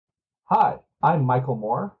Hi, I'm Michael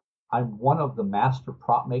Moore. I'm one of the master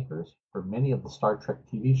prop makers for many of the Star Trek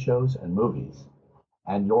TV shows and movies,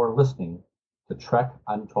 and you're listening to Trek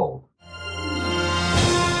Untold.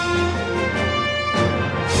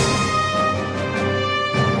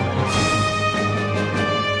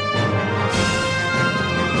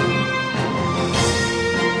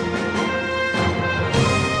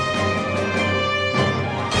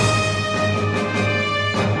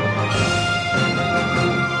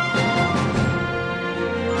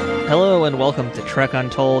 Hello and welcome to Trek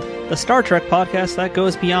Untold, the Star Trek podcast that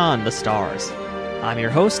goes beyond the stars. I'm your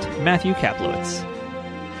host, Matthew Kaplowitz.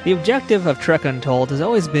 The objective of Trek Untold has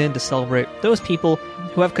always been to celebrate those people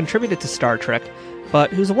who have contributed to Star Trek,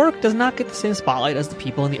 but whose work does not get the same spotlight as the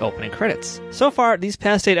people in the opening credits. So far, these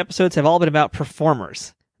past 8 episodes have all been about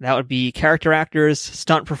performers. That would be character actors,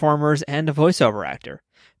 stunt performers, and a voiceover actor.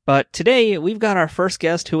 But today, we've got our first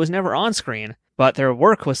guest who was never on screen, but their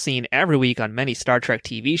work was seen every week on many Star Trek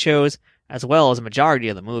TV shows, as well as a majority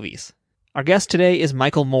of the movies. Our guest today is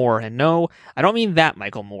Michael Moore, and no, I don't mean that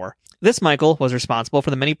Michael Moore. This Michael was responsible for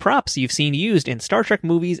the many props you've seen used in Star Trek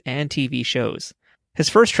movies and TV shows. His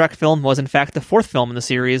first Trek film was in fact the 4th film in the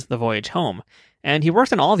series, The Voyage Home, and he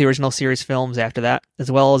worked on all the original series films after that, as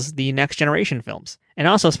well as the Next Generation films, and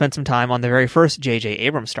also spent some time on the very first J.J.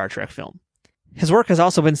 Abrams Star Trek film. His work has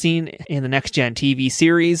also been seen in the Next Gen TV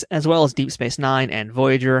series, as well as Deep Space Nine and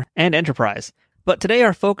Voyager and Enterprise. But today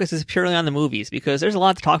our focus is purely on the movies, because there's a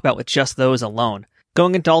lot to talk about with just those alone.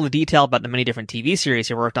 Going into all the detail about the many different TV series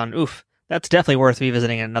he worked on, that's definitely worth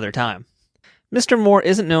revisiting at another time. Mr. Moore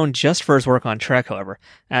isn't known just for his work on Trek, however,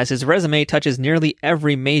 as his resume touches nearly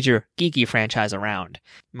every major geeky franchise around.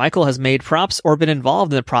 Michael has made props or been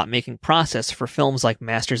involved in the prop-making process for films like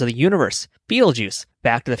Masters of the Universe, Beetlejuice,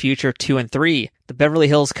 Back to the Future 2 and 3, the Beverly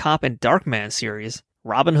Hills Cop and Darkman series,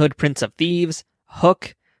 Robin Hood Prince of Thieves,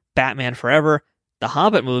 Hook, Batman Forever, the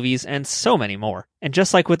Hobbit movies, and so many more. And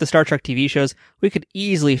just like with the Star Trek TV shows, we could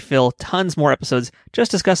easily fill tons more episodes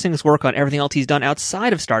just discussing his work on everything else he's done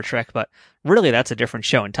outside of Star Trek, but really that's a different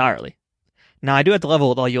show entirely. Now, I do have to level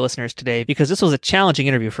with all you listeners today because this was a challenging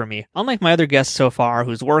interview for me. Unlike my other guests so far,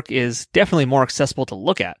 whose work is definitely more accessible to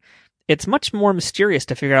look at, it's much more mysterious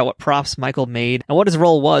to figure out what props Michael made and what his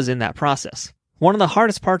role was in that process. One of the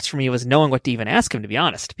hardest parts for me was knowing what to even ask him, to be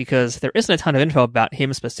honest, because there isn't a ton of info about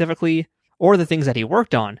him specifically, or the things that he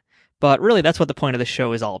worked on, but really that's what the point of the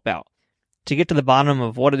show is all about. To get to the bottom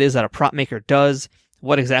of what it is that a prop maker does,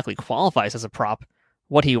 what exactly qualifies as a prop,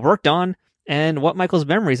 what he worked on, and what Michael's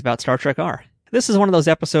memories about Star Trek are. This is one of those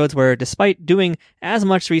episodes where, despite doing as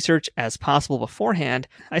much research as possible beforehand,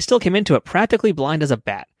 I still came into it practically blind as a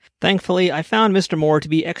bat. Thankfully, I found Mr. Moore to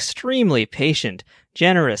be extremely patient,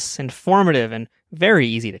 generous, informative, and very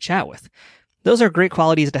easy to chat with. Those are great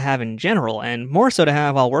qualities to have in general, and more so to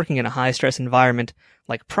have while working in a high-stress environment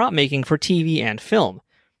like prop making for TV and film.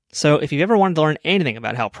 So if you've ever wanted to learn anything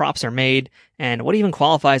about how props are made, and what even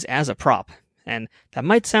qualifies as a prop, and that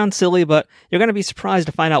might sound silly, but you're going to be surprised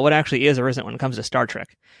to find out what actually is or isn't when it comes to Star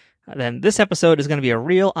Trek, then this episode is going to be a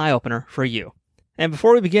real eye-opener for you. And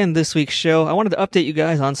before we begin this week's show, I wanted to update you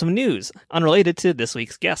guys on some news, unrelated to this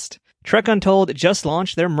week's guest. Trek Untold just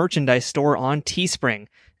launched their merchandise store on Teespring,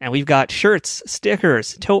 and we've got shirts,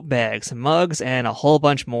 stickers, tote bags, mugs, and a whole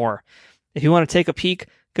bunch more. If you want to take a peek,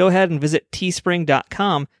 go ahead and visit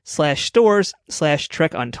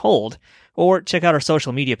teespring.com/stores/trekuntold, or check out our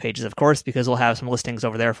social media pages, of course, because we'll have some listings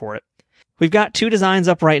over there for it. We've got 2 designs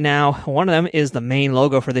up right now. One of them is the main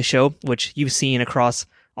logo for the show, which you've seen across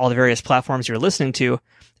all the various platforms you're listening to,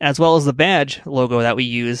 as well as the badge logo that we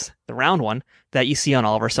use, the round one, that you see on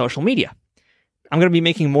all of our social media. I'm going to be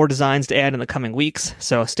making more designs to add in the coming weeks,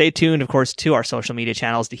 so stay tuned, of course, to our social media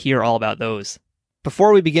channels to hear all about those.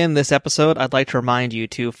 Before we begin this episode, I'd like to remind you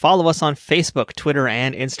to follow us on Facebook, Twitter,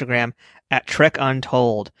 and Instagram at Trek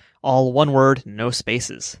Untold, all one word, no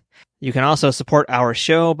spaces. You can also support our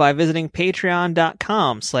show by visiting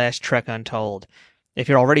patreon.com/trekuntold. If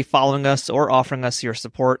you're already following us or offering us your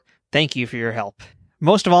support, thank you for your help.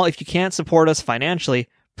 Most of all, if you can't support us financially,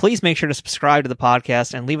 please make sure to subscribe to the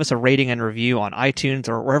podcast and leave us a rating and review on iTunes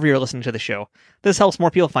or wherever you're listening to the show. This helps more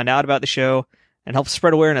people find out about the show and helps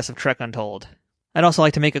spread awareness of Trek Untold. I'd also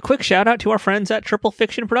like to make a quick shout out to our friends at Triple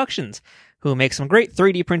Fiction Productions, who make some great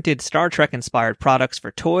 3D printed Star Trek inspired products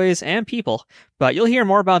for toys and people, but you'll hear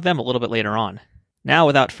more about them a little bit later on. Now,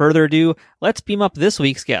 without further ado, let's beam up this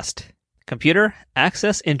week's guest. Computer,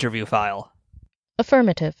 access interview file.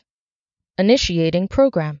 Affirmative. Initiating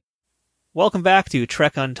program. Welcome back to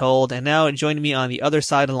Trek Untold, and now joining me on the other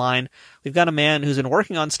side of the line, we've got a man who's been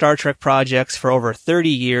working on Star Trek projects for over 30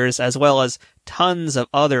 years, as well as tons of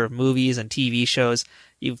other movies and TV shows.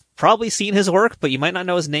 You've probably seen his work, but you might not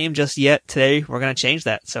know his name just yet. Today, we're going to change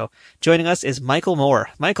that. So joining us is Michael Moore.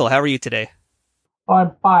 Michael, how are you today? Oh,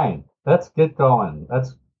 I'm fine. Let's get going.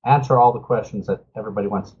 Let's answer all the questions that everybody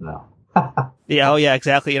wants to know. Yeah, oh yeah,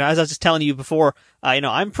 exactly. As I was just telling you before,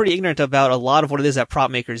 I'm pretty ignorant about a lot of what it is that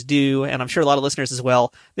prop makers do, and I'm sure a lot of listeners as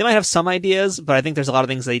well. They might have some ideas, but I think there's a lot of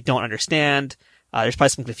things they don't understand. There's probably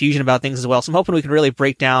some confusion about things as well. So I'm hoping we can really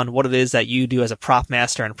break down what it is that you do as a prop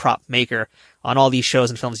master and prop maker on all these shows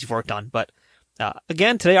and films you've worked on. But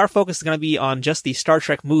again, today our focus is going to be on just the Star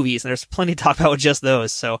Trek movies, and there's plenty to talk about with just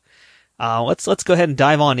those. So let's go ahead and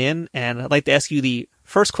dive on in. And I'd like to ask you the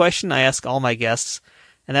first question I ask all my guests,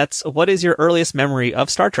 and that's, what is your earliest memory of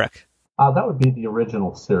Star Trek? That would be the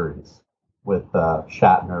original series with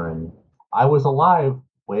Shatner, and I was alive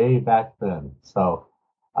way back then. So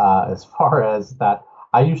as far as that,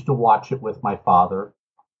 I used to watch it with my father,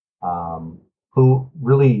 who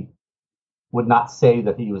really would not say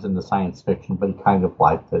that he was into science fiction, but he kind of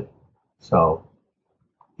liked it. So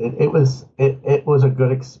it was a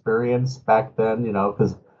good experience back then,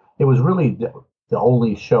 because it was really the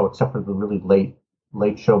only show, except for the really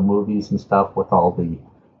late show movies and stuff with all the,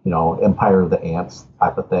 Empire of the Ants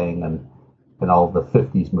type of thing and all the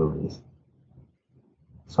 50s movies.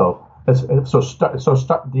 So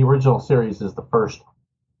the original series is the first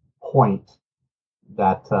point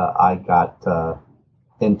that I got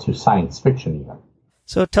into science fiction even.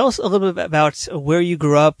 So tell us a little bit about where you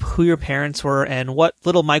grew up, who your parents were, and what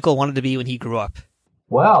little Michael wanted to be when he grew up.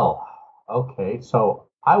 Well, okay, so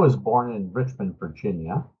I was born in Richmond,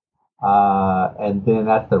 Virginia, and then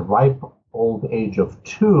at the ripe old age of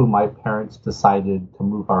 2, my parents decided to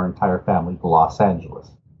move our entire family to Los Angeles.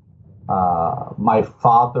 My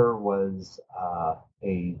father was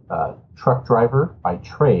a truck driver by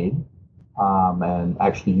trade, and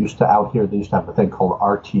actually out here, they used to have a thing called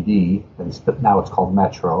RTD, and now it's called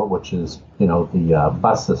Metro, which is, the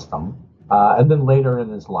bus system. And then later in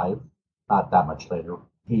his life, not that much later,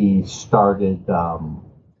 he started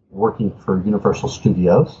working for Universal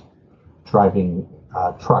Studios, driving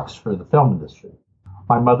trucks for the film industry.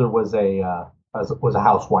 My mother was a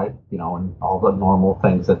housewife, and all the normal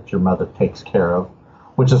things that your mother takes care of,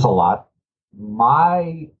 which is a lot.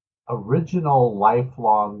 My original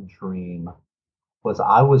lifelong dream was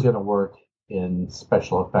I was going to work in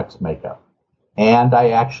special effects makeup. And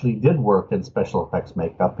I actually did work in special effects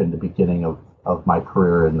makeup in the beginning of my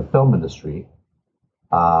career in the film industry.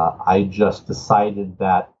 I just decided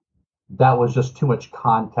that was just too much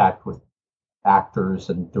contact with actors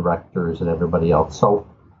and directors and everybody else. So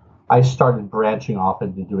I started branching off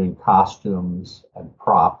into doing costumes and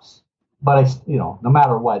props. But no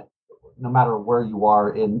matter what, no matter where you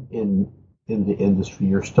are in the industry,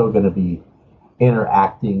 you're still going to be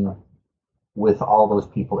interacting with all those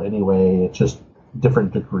people anyway. It's just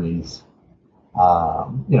different degrees.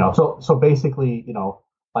 So basically,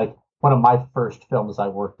 like one of my first films I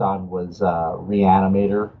worked on was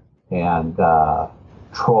Reanimator and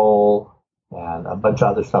Troll and a bunch of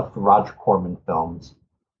other stuff, the Roger Corman films.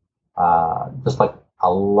 Just like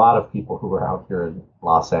a lot of people who were out here in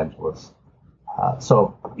Los Angeles.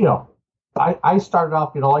 I started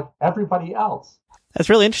off, like everybody else. That's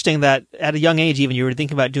really interesting that at a young age, even, you were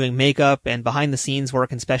thinking about doing makeup and behind the scenes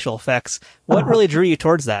work and special effects. What really drew you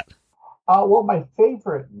towards that? Well, my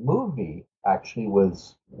favorite movie actually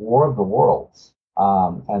was War of the Worlds,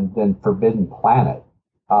 and then Forbidden Planet.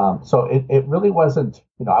 So it really wasn't,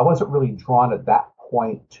 I wasn't really drawn at that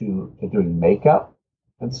point to doing makeup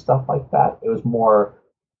and stuff like that. It was more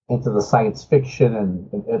into the science fiction,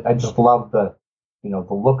 and I just loved the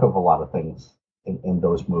look of a lot of things in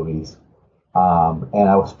those movies. And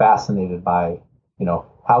I was fascinated by,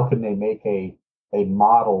 how can they make a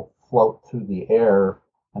model float through the air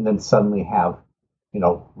and then suddenly have,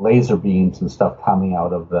 laser beams and stuff coming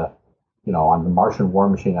out of the, on the Martian war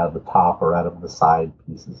machine out of the top or out of the side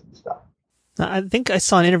pieces and stuff. I think I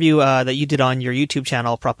saw an interview that you did on your YouTube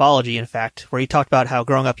channel, Propology, in fact, where you talked about how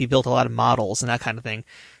growing up you built a lot of models and that kind of thing.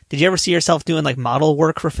 Did you ever see yourself doing like model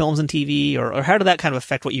work for films and TV, or how did that kind of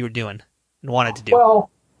affect what you were doing and wanted to do?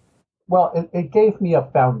 Well, it gave me a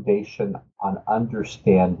foundation on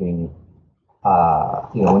understanding,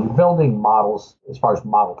 when you're building models, as far as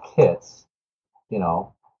model kits,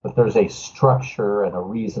 but there's a structure and a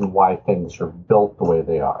reason why things are built the way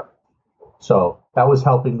they are. So that was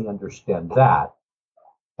helping me understand that.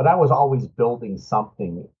 But I was always building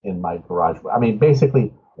something in my garage. I mean,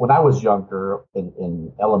 basically, when I was younger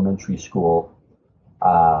in elementary school,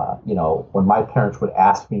 when my parents would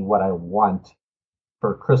ask me what I want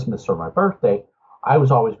for Christmas or my birthday, I was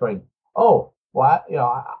always going, oh, well,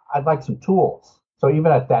 I'd like some tools. So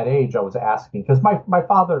even at that age, I was asking because my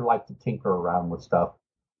father liked to tinker around with stuff.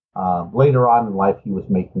 Later on in life, he was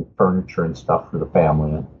making furniture and stuff for the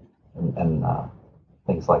family and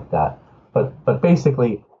things like that. But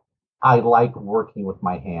basically, I like working with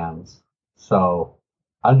my hands. So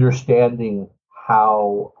understanding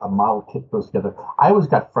how a model kit goes together. I always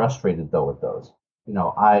got frustrated though with those.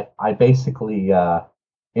 I basically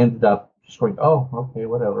ended up just going, oh, okay,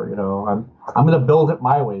 whatever. I'm going to build it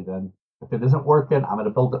my way then. If it isn't working, I'm going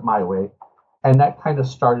to build it my way. And that kind of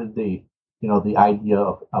started the idea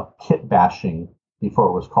of kit bashing before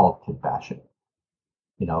it was called kit bashing.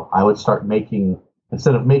 I would start making,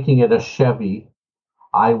 instead of making it a Chevy,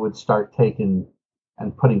 I would start taking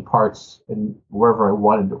and putting parts in wherever I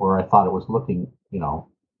wanted or I thought it was looking,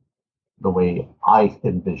 the way I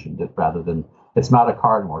envisioned it rather than it's not a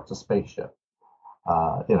car anymore, it's a spaceship.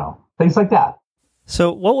 Things like that.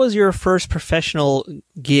 So what was your first professional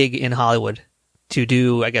gig in Hollywood to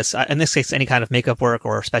do, I guess, in this case, any kind of makeup work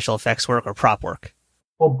or special effects work or prop work?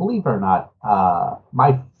 Well, believe it or not,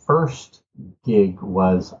 my first gig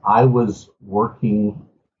was I was working,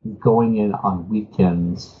 going in on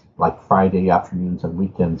weekends, like Friday afternoons and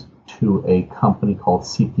weekends, to a company called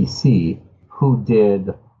CPC, who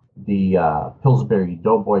did the Pillsbury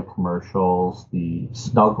Doughboy commercials, the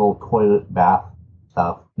Snuggle toilet bath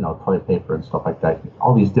stuff, toilet paper and stuff like that,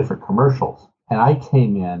 all these different commercials. And I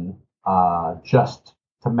came in just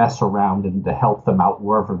to mess around and to help them out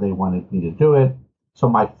wherever they wanted me to do it. So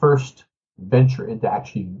my first venture into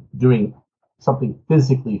actually doing something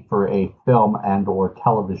physically for a film and or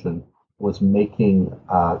television was making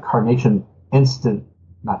Carnation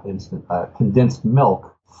condensed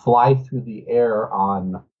milk fly through the air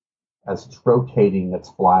as it's rotating, it's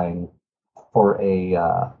flying for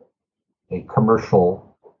a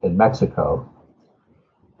commercial in Mexico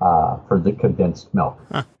for the condensed milk.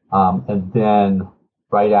 Huh. And then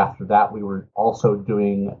right after that, we were also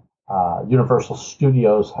doing Universal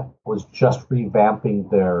Studios was just revamping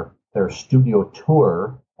their studio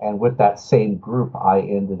tour. And with that same group, I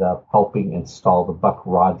ended up helping install the Buck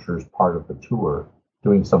Rogers part of the tour,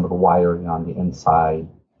 doing some of the wiring on the inside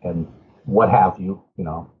and what have you,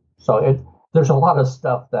 So there's a lot of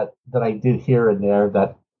stuff that I did here and there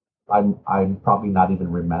that I'm probably not even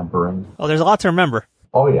remembering. Oh, there's a lot to remember.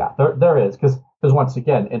 Oh yeah, there is because once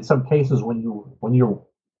again, in some cases when you're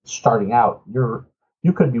starting out,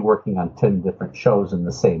 you could be working on 10 different shows in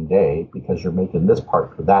the same day because you're making this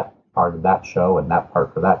part for that part of that show and that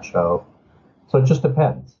part for that show. So it just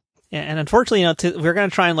depends. And unfortunately, we're going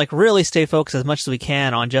to try and really stay focused as much as we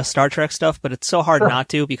can on just Star Trek stuff, but it's so hard not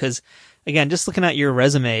to because, again, just looking at your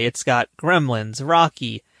resume, it's got Gremlins,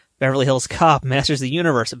 Rocky, Beverly Hills Cop, Masters of the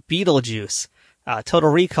Universe, Beetlejuice, Total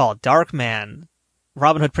Recall, Darkman,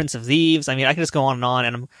 Robin Hood, Prince of Thieves. I mean, I can just go on,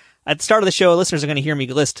 and at the start of the show, listeners are going to hear me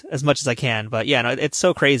list as much as I can, but yeah, no, it's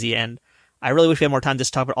so crazy, and I really wish we had more time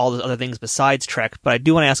just to talk about all those other things besides Trek, but I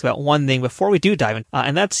do want to ask about one thing before we do dive in,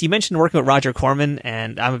 and that's, you mentioned working with Roger Corman,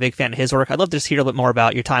 and I'm a big fan of his work. I'd love to just hear a little bit more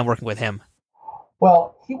about your time working with him.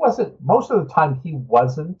 Well, most of the time he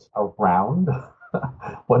wasn't around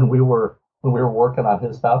when we were working on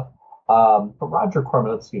his stuff. But Roger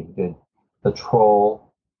Corman, let's see, we did The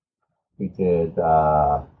Troll, we did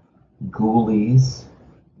Ghoulies,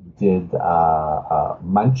 did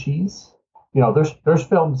Munchies. There's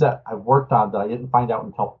films that I worked on that I didn't find out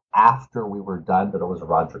until after we were done that it was a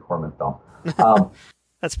Roger Corman film.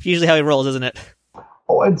 That's usually how he rolls, isn't it?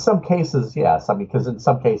 Oh, in some cases, yes. I mean, because in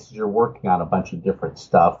some cases you're working on a bunch of different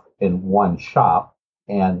stuff in one shop,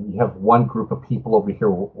 and you have one group of people over here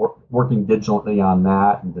working digitally on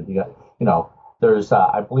that, and then there's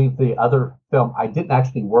I believe the other film I didn't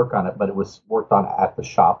actually work on it, but it was worked on at the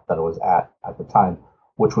shop that it was at the time,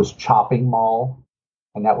 which was Chopping Mall.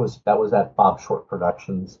 And that was at Bob Short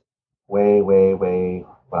Productions, way when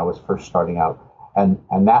I was first starting out,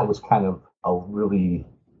 and that was kind of a really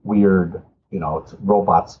weird, it's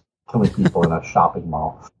robots killing people in a shopping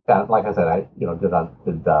mall. And like I said, I did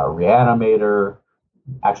Reanimator,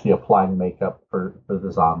 actually applying makeup for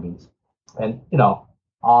the zombies, and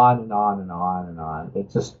on and on and on and on.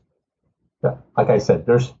 It just, like I said,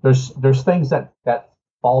 there's things that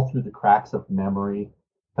fall through the cracks of memory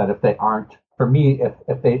that if they aren't, for me,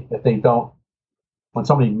 if they don't, when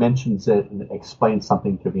somebody mentions it and explains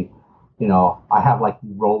something to me, I have like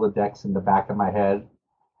Rolodex in the back of my head,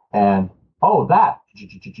 and that,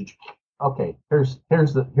 okay, here's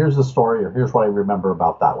the story, or here's what I remember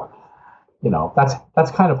about that one.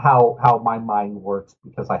 That's kind of how my mind works,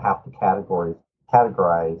 because I have to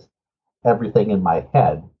categorize everything in my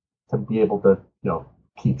head to be able to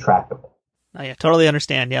keep track of it. Yeah, totally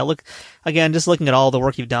understand. Yeah, look, again, just looking at all the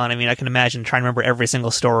work you've done, I mean, I can imagine trying to remember every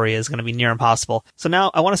single story is going to be near impossible. So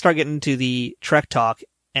now I want to start getting into the Trek talk.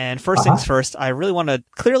 And first things Uh-huh. first, I really want to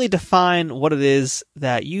clearly define what it is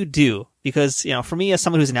that you do. Because, for me, as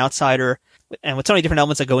someone who's an outsider, and with so many different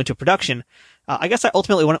elements that go into production, I guess I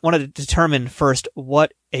ultimately wanted to determine first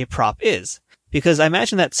what a prop is. Because I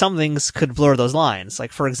imagine that some things could blur those lines.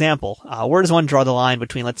 Like, for example, where does one draw the line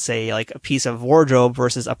between, let's say, like a piece of wardrobe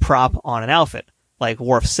versus a prop on an outfit? Like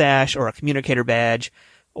Worf's sash or a communicator badge,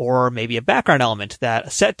 or maybe a background element that a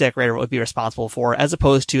set decorator would be responsible for, as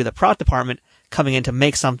opposed to the prop department coming in to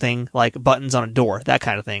make something like buttons on a door, that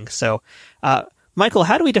kind of thing. So, Michael,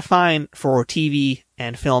 how do we define for TV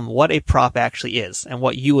and film what a prop actually is and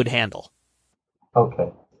what you would handle?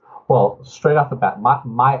 Okay. Well, straight off the bat,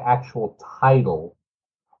 my actual title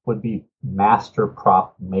would be Master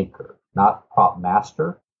Prop Maker, not Prop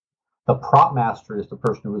Master. The prop master is the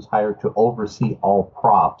person who is hired to oversee all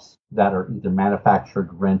props that are either manufactured,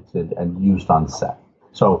 rented, and used on set.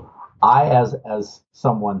 So I, as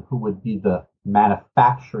someone who would be the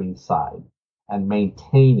manufacturing side and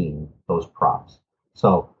maintaining those props.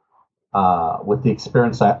 So with the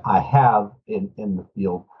experience I have in the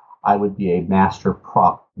field, I would be a master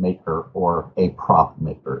prop maker or a prop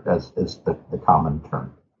maker, as is the common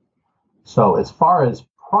term. So as far as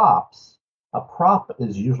props, a prop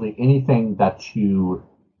is usually anything that you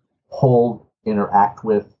hold, interact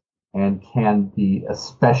with, and can be a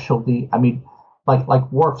specialty. I mean,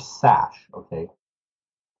 like Worf's sash, okay?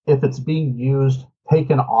 If it's being used,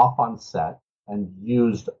 taken off on set and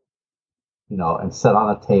used, and set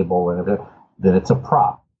on a table, and then it's a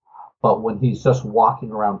prop. But when he's just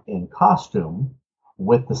walking around in costume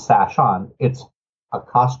with the sash on, it's a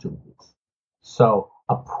costume piece. So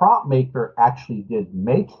a prop maker actually did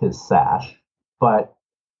make his sash, but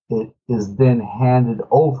it is then handed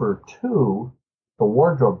over to the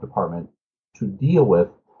wardrobe department to deal with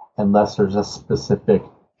unless there's a specific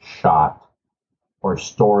shot or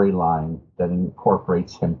storyline that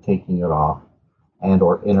incorporates him taking it off and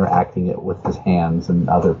or interacting it with his hands and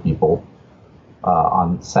other people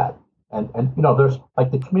on set. And there's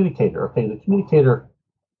like the communicator. Okay, the communicator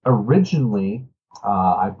originally,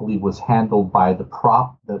 I believe, was handled by the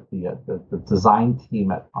design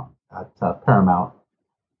team at Paramount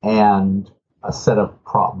and a set of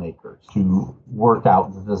prop makers to work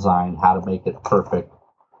out the design, how to make it perfect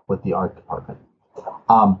with the art department.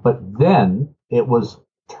 But then it was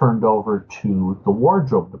turned over to the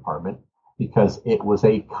wardrobe department because it was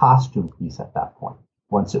a costume piece at that point,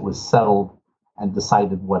 once it was settled and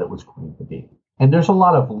decided what it was going to be. And there's a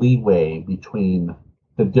lot of leeway between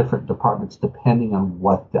the different departments depending on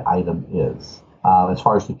what the item is. As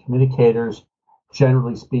far as the communicators,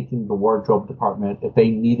 generally speaking, the wardrobe department, if they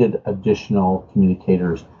needed additional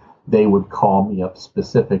communicators, they would call me up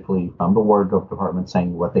specifically from the wardrobe department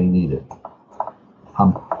saying what they needed.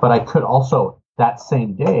 But I could also, that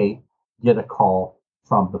same day, get a call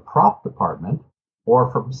from the prop department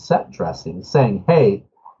or from set dressing saying, hey,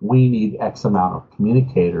 we need X amount of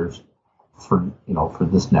communicators for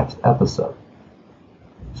this next episode.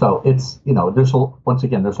 So it's, there's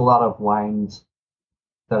a lot of lines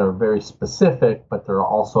that are very specific, but there are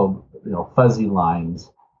also, fuzzy lines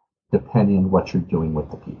depending on what you're doing with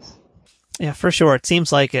the piece. Yeah, for sure. It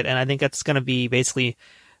seems like it. And I think that's going to be basically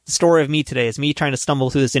the story of me today, is me trying to stumble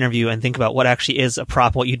through this interview and think about what actually is a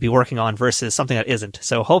prop, what you'd be working on versus something that isn't.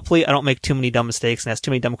 So hopefully I don't make too many dumb mistakes and ask too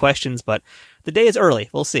many dumb questions, but the day is early.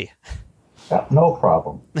 We'll see. Yeah, no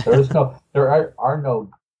problem. There are no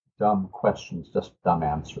dumb questions, just dumb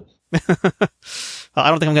answers. I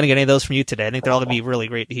don't think I'm going to get any of those from you today. I think they're all going to be really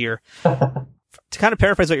great to hear. To kind of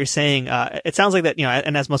paraphrase what you're saying, it sounds like that,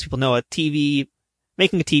 and as most people know,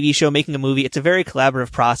 making a TV show, making a movie, it's a very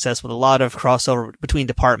collaborative process with a lot of crossover between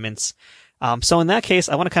departments. So in that case,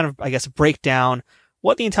 I want to kind of, I guess, break down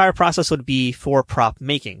what the entire process would be for prop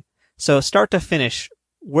making. So start to finish,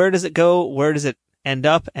 where does it go? Where does it end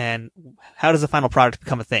up? And how does the final product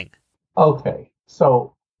become a thing? Okay.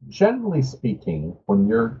 So generally speaking, when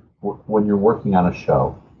you're working on a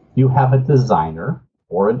show, you have a designer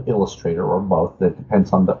or an illustrator or both. That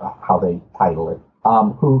depends on how they title it.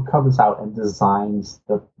 Who comes out and designs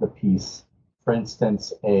the piece. For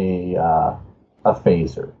instance, a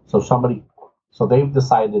phaser. So they've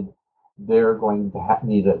decided they're going to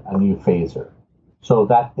need a new phaser. So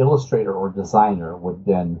that illustrator or designer would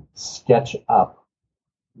then sketch up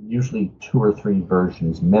usually 2 or 3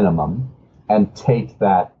 versions minimum and take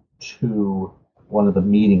that to one of the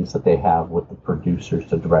meetings that they have with the producers,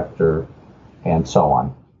 the director, and so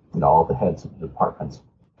on, all the heads of the departments.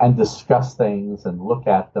 and discuss things and look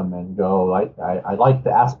at them and go, I like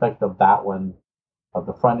the aspect of that one, of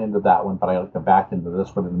the front end of that one, but I like the back end of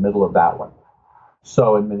this one, in the middle of that one.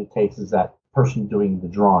 So in many cases, that person doing the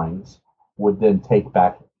drawings would then take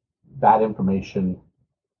back that information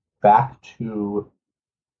back to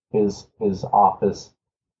his office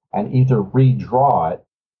and either redraw it,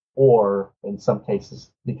 or in some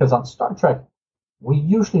cases, because on Star Trek, we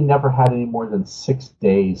usually never had any more than 6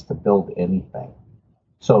 days to build anything.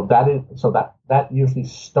 So that usually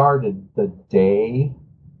started the day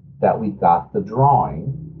that we got the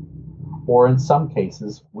drawing, or in some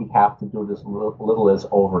cases, we'd have to do it as little as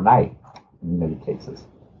overnight in many cases.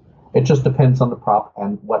 It just depends on the prop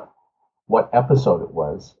and what episode it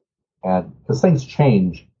was, and because things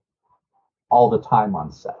change all the time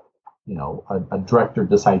on set. You know, a director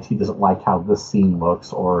decides he doesn't like how this scene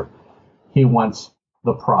looks, or he wants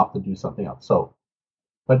the prop to do something else. So,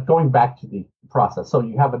 but going back to the process, so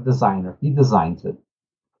you have a designer, he designs it,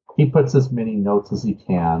 he puts as many notes as he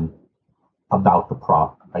can about the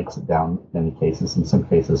prop, writes it down in many cases, in some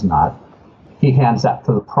cases not. He hands that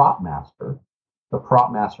to the prop master. The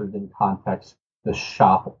prop master then contacts the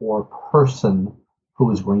shop or person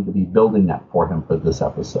who is going to be building that for him for this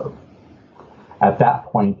episode. At that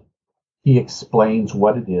point, he explains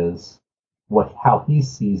what it is, how he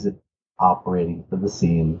sees it operating for the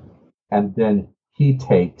scene, and then he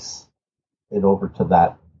takes it over to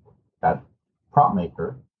that prop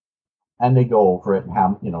maker, and they go over it and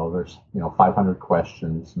have, there's 500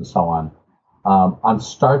 questions and so on. On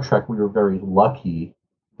Star Trek, we were very lucky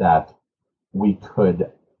that we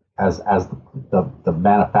could, as the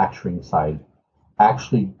manufacturing side,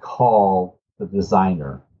 actually call the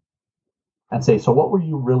designer and say, so what were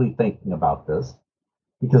you really thinking about this?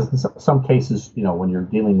 Because in some cases, when you're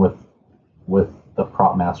dealing with the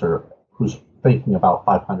prop master who's thinking about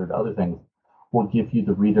 500 other things, will give you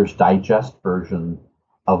the Reader's Digest version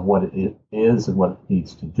of what it is and what it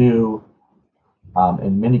needs to do.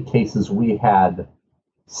 In many cases, we had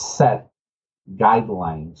set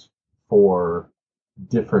guidelines for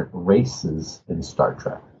different races in Star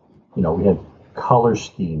Trek. We had color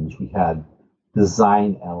schemes, we had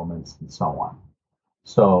design elements, and so on.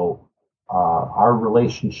 So our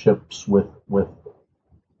relationships with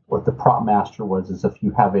the prop master is if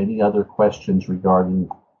you have any other questions regarding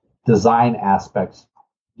design aspects,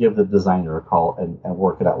 give the designer a call and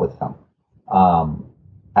work it out with him.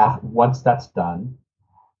 Once that's done,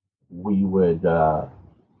 we would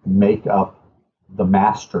make up the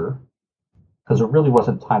master, because there really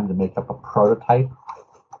wasn't time to make up a prototype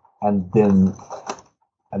and then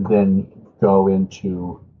go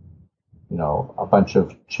into a bunch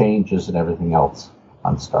of changes and everything else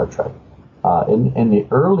on Star Trek. In the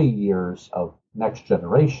early years of Next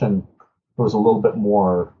Generation, there was a little bit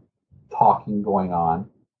more talking going on,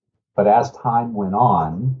 but as time went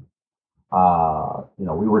on,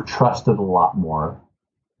 we were trusted a lot more.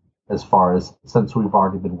 As far as, since we've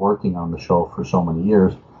already been working on the show for so many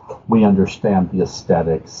years, we understand the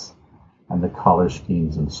aesthetics and the color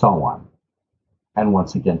schemes and so on. And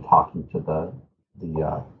once again, talking to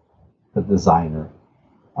the designer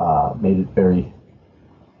made it very,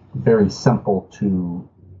 very simple to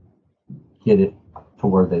get it to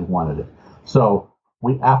where they wanted it. So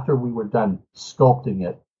after we were done sculpting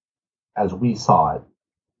it as we saw it,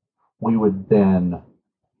 we would then,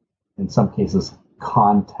 in some cases,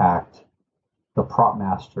 contact the prop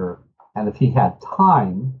master, and if he had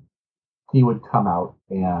time, he would come out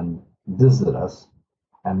and visit us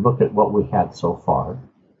and look at what we had so far.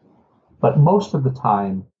 But most of the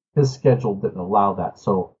time, his schedule didn't allow that.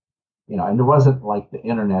 So, and there wasn't like the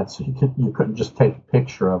internet, so you couldn't just take a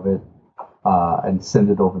picture of it and send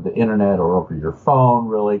it over the internet or over your phone,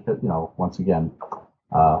 really. Because, once again,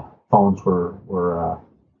 phones were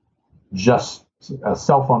just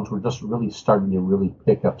cell phones were just really starting to really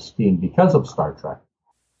pick up steam because of Star Trek.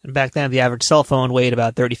 And back then, the average cell phone weighed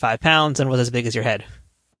about 35 pounds and was as big as your head.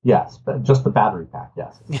 Yes, but just the battery pack,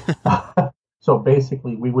 yes. So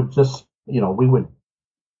basically, we would just, we would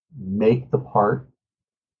make the part,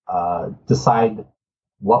 decide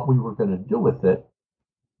what we were going to do with it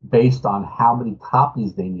based on how many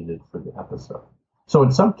copies they needed for the episode. So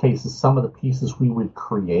in some cases, some of the pieces we would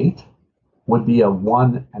create would be a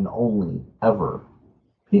one and only ever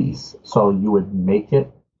piece. So you would make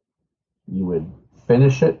it, you would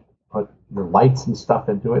finish it, put your lights and stuff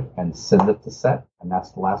into it, and send it to set, and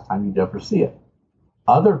that's the last time you'd ever see it.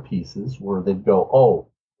 Other pieces where they'd go, oh,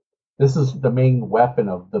 this is the main weapon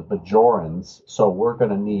of the Bajorans, so we're going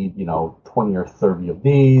to need, 20 or 30 of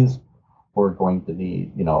these, we're going to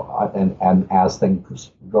need, and as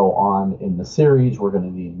things go on in the series, we're going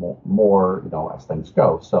to need more, as things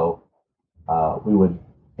go. So we would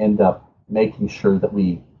end up making sure that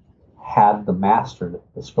we had the master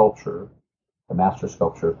sculpture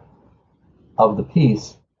of the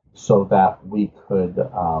piece so that we could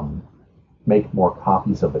make more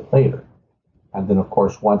copies of it later. And then, of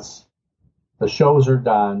course, once the shows are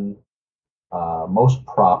done, most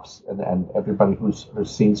props and everybody who's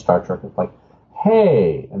seen Star Trek is like,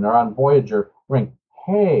 hey, and they're on Voyager, ring,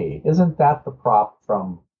 hey, isn't that the prop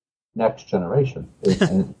from Next Generation?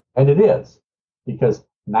 And it is, because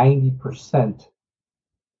 90%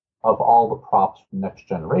 of all the props from Next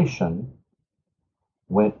Generation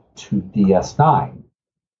went to DS9.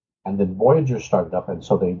 And then Voyager started up, and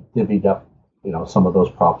so they divvied up, some of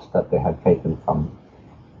those props that they had taken from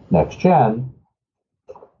Next Gen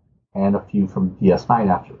and a few from DS9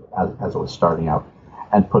 as it was starting out,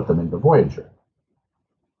 and put them into Voyager.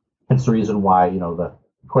 It's the reason why, the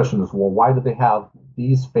question is, well, why do they have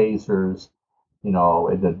these phasers, in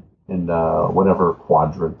the whatever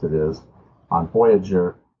quadrant it is on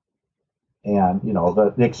Voyager? And,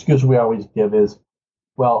 the excuse we always give is,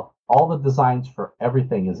 well, all the designs for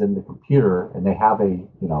everything is in the computer, and they have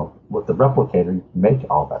with the replicator, you can make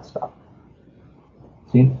all that stuff.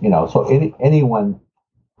 So anyone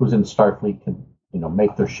who's in Starfleet can,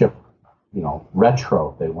 make their ship,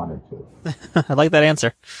 retro if they wanted to. I like that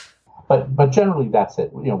answer. But generally that's it.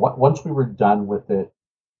 Once we were done with it,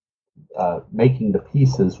 making the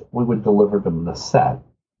pieces, we would deliver them the set.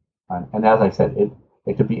 And as I said,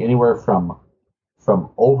 it could be anywhere from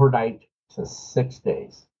overnight to 6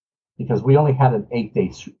 days, because we only had an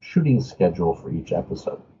 8-day shooting schedule for each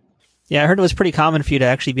episode. Yeah, I heard it was pretty common for you to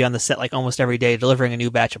actually be on the set like almost every day delivering a new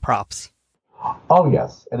batch of props. Oh,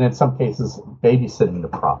 yes. And in some cases, babysitting the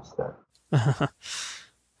props there. All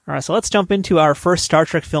right, so let's jump into our first Star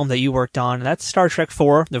Trek film that you worked on. That's Star Trek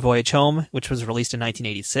IV, The Voyage Home, which was released in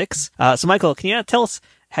 1986. So, Michael, can you tell us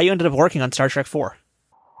how you ended up working on Star Trek IV?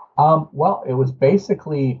 Well, it was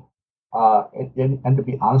basically, and to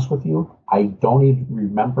be honest with you, I don't even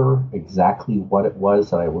remember exactly what it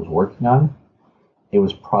was that I was working on. It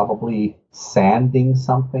was probably sanding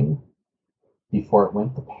something before it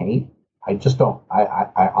went to paint. I just don't,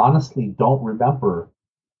 I honestly don't remember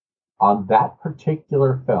on that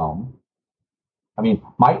particular film. I mean,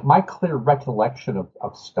 my clear recollection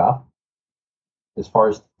of stuff as far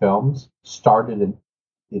as films started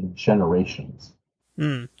in Generations.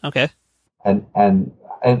 Okay. And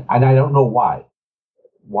I don't know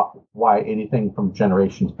why anything from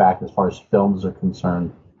Generations back as far as films are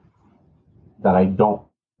concerned, that I don't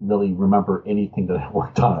really remember anything that I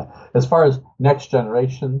worked on. As far as Next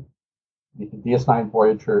Generation, DS9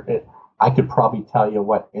 Voyager, I could probably tell you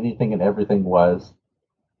what anything and everything was,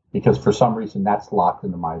 because for some reason that's locked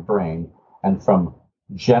into my brain. And from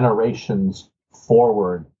Generations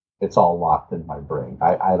forward, it's all locked in my brain.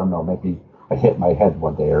 I don't know, maybe I hit my head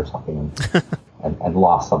one day or something and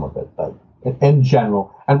lost some of it. But in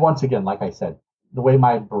general, and once again, like I said, the way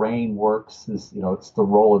my brain works is, it's the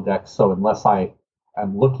Rolodex. So unless I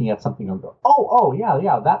am looking at something and go, oh,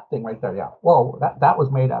 yeah, that thing right there, yeah. Well, that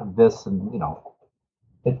was made out of this, and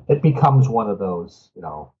it becomes one of those,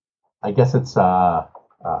 I guess it's I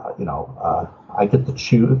get to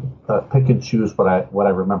choose, pick and choose what I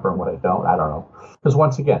remember and what I don't. I don't know, because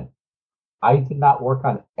once again, I did not work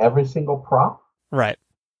on every single prop, right,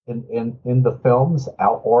 in the films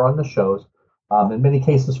out or on the shows. In many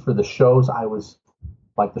cases, for the shows, I was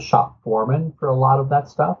like the shop foreman for a lot of that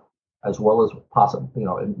stuff, as well as possibly,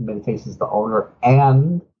 in many cases, the owner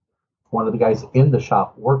and one of the guys in the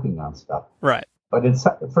shop working on stuff. Right. But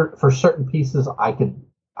for certain pieces, I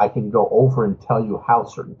can go over and tell you how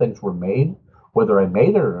certain things were made, whether I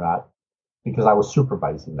made it or not, because I was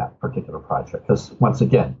supervising that particular project. Because once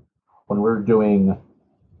again, when we're doing,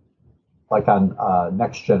 like on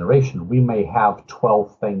Next Generation, we may have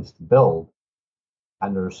 12 things to build,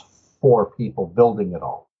 and there's 4 people building it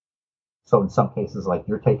all. So in some cases, like,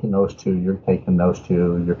 you're taking those 2, you're taking those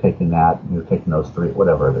 2, you're taking that, you're taking those 3,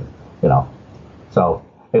 whatever it is, So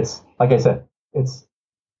it's, like I said,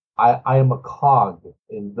 I am a cog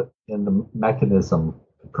in the mechanism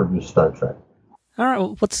to produce Star Trek. All right,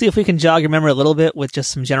 well, let's see if we can jog your memory a little bit with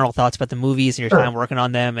just some general thoughts about the movies and your Sure. time working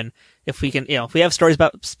on them. And if we can, if we have stories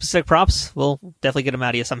about specific props, we'll definitely get them out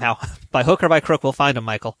of you somehow. By hook or by crook, we'll find them,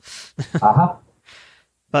 Michael. Uh-huh.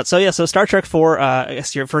 But so Star Trek 4, I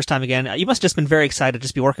guess your first time again, you must have just been very excited to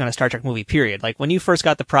just be working on a Star Trek movie, period. Like, when you first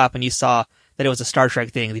got the prop and you saw that it was a Star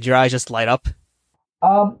Trek thing, did your eyes just light up?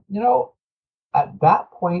 At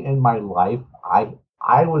that point in my life, I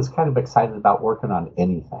was kind of excited about working on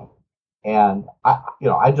anything. And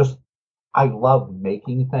I love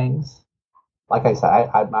making things. Like I said,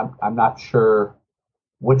 I'm not sure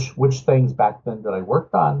which things back then that I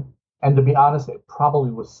worked on. And to be honest, it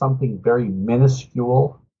probably was something very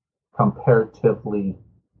minuscule comparatively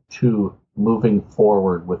to moving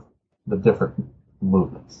forward with the different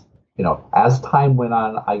movements. As time went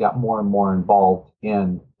on, I got more and more involved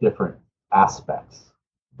in different aspects.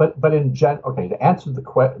 But okay, to answer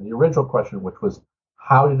the original question, which was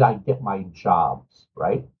how did I get my jobs,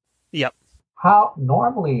 right? Yep. How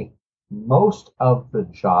normally most of the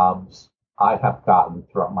jobs I have gotten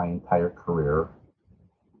throughout my entire career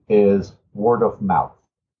is word of mouth.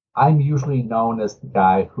 I'm usually known as the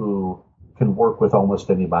guy who can work with almost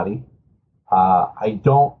anybody.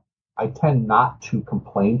 I tend not to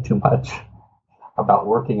complain too much about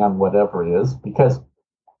working on whatever it is because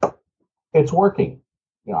it's working.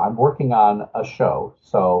 I'm working on a show.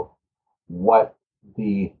 So what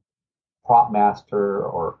the prop master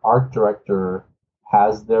or art director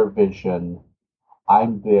has their vision,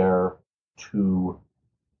 I'm there to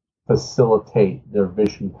facilitate their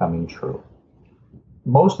vision coming true.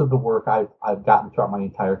 Most of the work I've gotten throughout my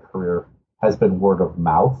entire career has been word of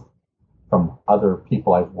mouth from other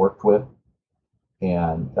people I've worked with.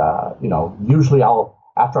 And, usually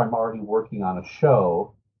after I'm already working on a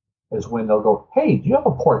show, is when they'll go, hey, do you have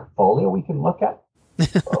a portfolio we can look at?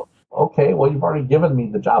 Oh, okay, well, you've already given me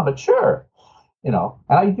the job, but sure. And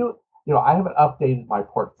I do, I haven't updated my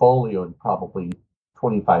portfolio in probably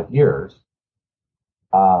 25 years.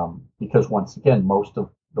 Because once again, most of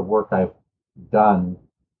the work I've done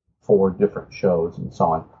for different shows and so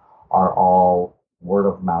on are all word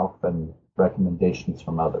of mouth and recommendations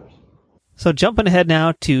from others. So jumping ahead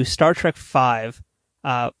now to Star Trek V,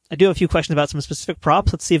 I do have a few questions about some specific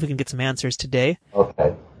props. Let's see if we can get some answers today.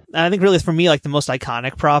 Okay. I think really for me, like the most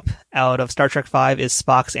iconic prop out of Star Trek V is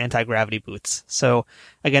Spock's anti-gravity boots. So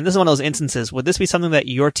again, this is one of those instances. Would this be something that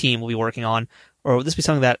your team will be working on, or would this be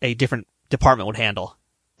something that a different department would handle?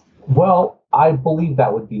 Well, I believe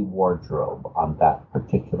that would be wardrobe on that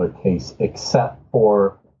particular case, except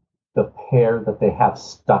for the pair that they have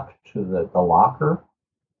stuck to the locker,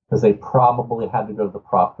 because they probably had to go to the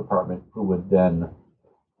prop department, who would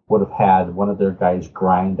have had one of their guys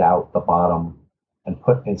grind out the bottom and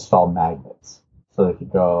install magnets so they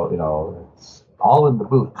could go, it's all in the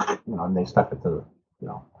boot, and they stuck it to the.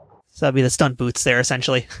 So that'd be the stunt boots there,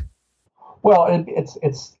 essentially. Well,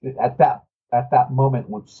 it's at that moment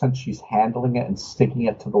since she's handling it and sticking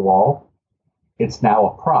it to the wall, it's now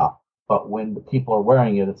a prop. But when the people are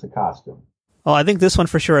wearing it, it's a costume. Well, I think this one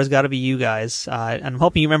for sure has got to be you guys. And I'm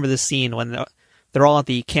hoping you remember this scene when they're all at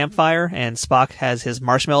the campfire and Spock has his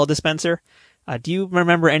marshmallow dispenser. Do you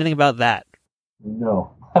remember anything about that?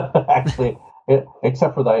 No, actually,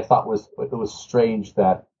 except for that, I thought it was strange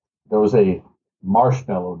that there was a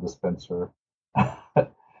marshmallow dispenser,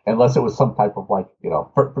 unless it was some type of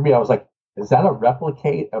for me, I was like, is that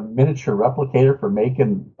a miniature replicator for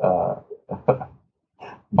making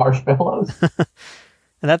marshmallows?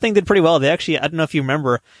 And that thing did pretty well. They actually, I don't know if you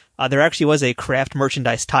remember, there actually was a craft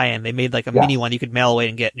merchandise tie-in. They made like a mini one you could mail away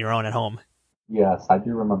and get your own at home. Yes, I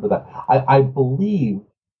do remember that. I believe,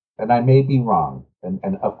 and I may be wrong,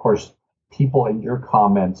 and of course, people in your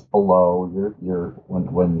comments below your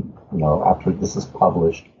when after this is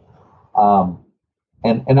published,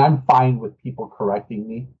 and I'm fine with people correcting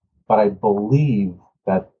me, but I believe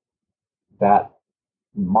that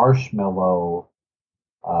marshmallow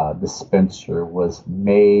dispenser was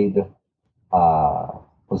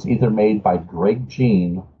either made by Greg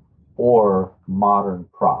Jean or Modern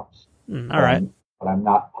Props. All right. But I'm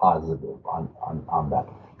not positive on that.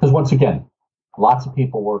 Because once again, lots of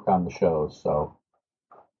people work on the shows,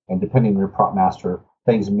 and depending on your prop master,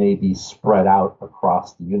 things may be spread out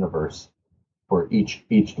across the universe where each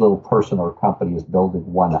little person or company is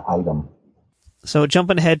building one item. So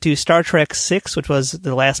jumping ahead to Star Trek VI, which was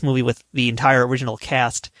the last movie with the entire original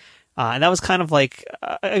cast. And that was kind of like,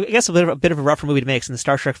 I guess a bit of a rougher movie to make since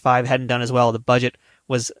Star Trek V hadn't done as well. The budget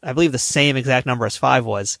was, I believe, the same exact number as 5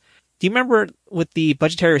 was. Do you remember with the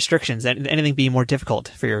budgetary restrictions, anything being more difficult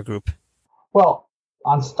for your group? Well,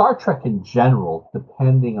 on Star Trek in general,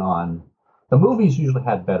 depending on the movies, usually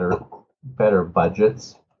had better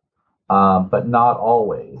budgets, but not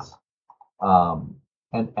always.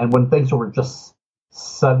 And when things were just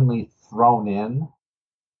suddenly thrown in,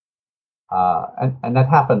 and that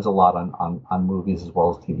happens a lot on movies as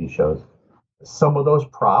well as TV shows. Some of those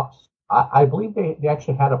props, I believe they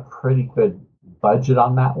actually had a pretty good budget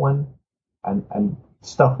on that one, and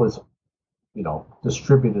stuff was,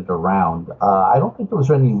 distributed around. I don't think there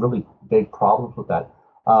was any really big problems with that.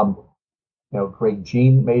 Greg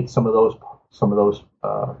Jean made some of those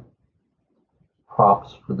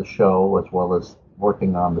props for the show, as well as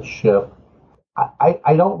working on the ship.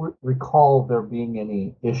 I don't recall there being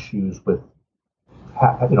any issues with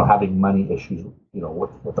having money issues,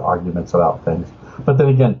 with arguments about things. But then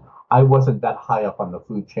again, I wasn't that high up on the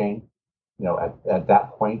food chain, at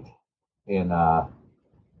that point in that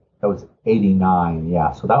was '89.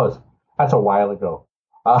 Yeah, so that's a while ago.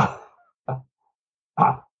 Uh,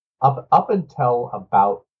 up until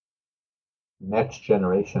about Next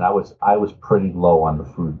Generation, I was pretty low on the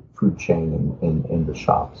food chain in the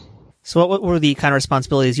shops. So what were the kind of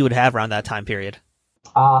responsibilities you would have around that time period?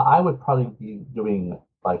 I would probably be doing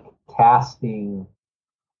like casting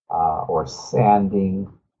or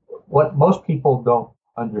sanding. What most people don't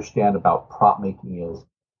understand about prop making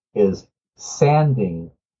is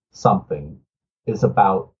sanding something is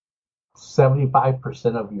about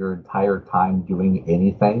 75% of your entire time doing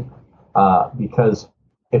anything. Because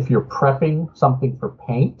if you're prepping something for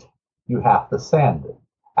paint, you have to sand it.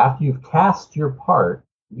 After you've cast your part,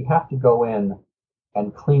 you have to go in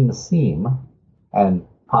and clean the seam and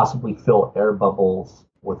possibly fill air bubbles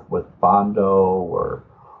with Bondo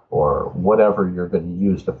or whatever you're going to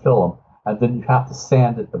use to fill them. And then you have to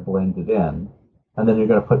sand it to blend it in. And then you're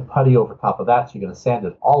going to put putty over top of that, so you're going to sand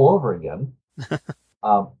it all over again.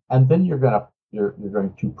 And then you're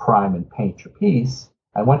going to prime and paint your piece.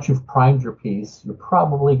 And once you've primed your piece, you're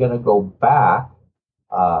probably going to go back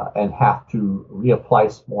and have to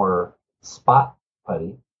reapply some more spot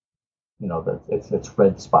putty. It's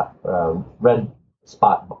red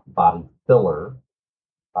spot body filler,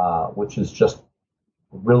 which is just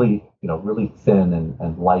really thin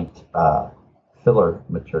and light filler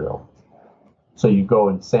material. So you go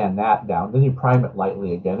and sand that down, then you prime it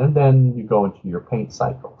lightly again, and then you go into your paint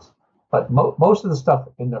cycles. But most of the stuff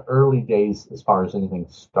in the early days, as far as anything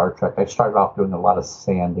Star Trek, I started off doing a lot of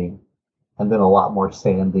sanding, and then a lot more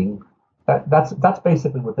sanding. That's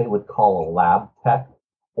basically what they would call a lab tech,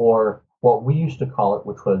 or what we used to call it,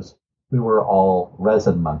 which was we were all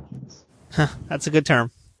resin monkeys. That's a good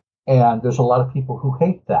term. And there's a lot of people who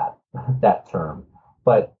hate that term,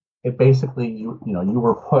 but it basically you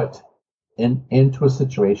were put into a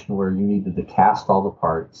situation where you needed to cast all the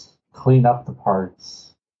parts, clean up the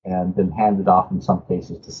parts, and then hand it off in some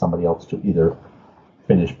cases to somebody else to either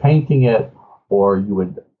finish painting it, or you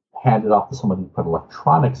would hand it off to somebody to put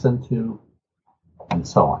electronics into, and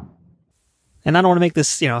so on. And I don't want to make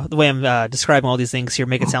this, the way I'm describing all these things here,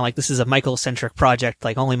 make it sound like this is a Michael-centric project,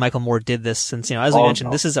 like only Michael Moore did this, since, as we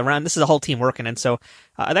mentioned, this is a whole team working. And so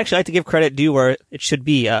I'd actually like to give credit due where it should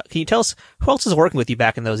be. Can you tell us who else was working with you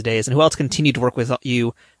back in those days, and who else continued to work with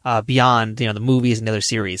you beyond, the movies and the other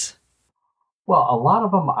series? Well, a lot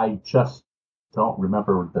of them I just don't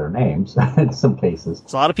remember their names in some cases.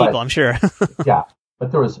 It's a lot of people, I'm sure. Yeah,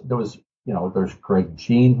 but there was there's Greg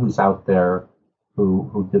Jean, who's out there,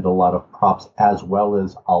 who did a lot of props, as well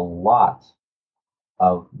as a lot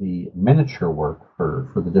of the miniature work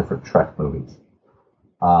for the different Trek movies.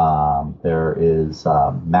 There is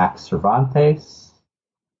Max Cervantes.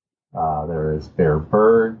 There is Bear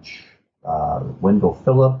Burge, Wendell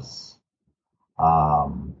Phillips,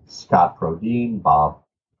 Scott Brodeen,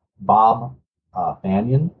 Bob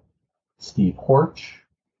Mannion, Steve Horch.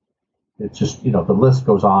 It's just, the list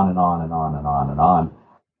goes on and on and on and on and on.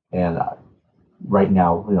 And right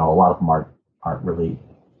now, a lot of them aren't really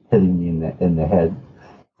hitting me in the head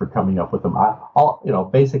for coming up with them. I'll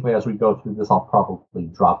basically, as we go through this, I'll probably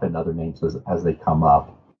drop in other names as they come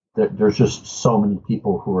up. There's just so many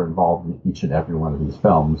people who are involved in each and every one of these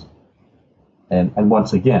films. And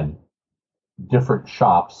once again, different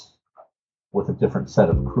shops with a different set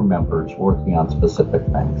of crew members working on specific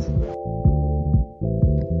things.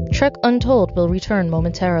 Trek Untold will return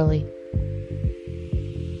momentarily.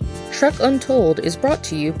 Trek Untold is brought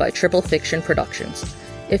to you by Triple Fiction Productions.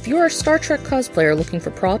 If you're a Star Trek cosplayer looking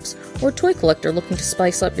for props, or a toy collector looking to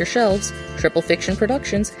spice up your shelves, Triple Fiction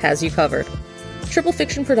Productions has you covered. Triple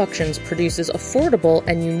Fiction Productions produces affordable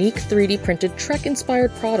and unique 3D printed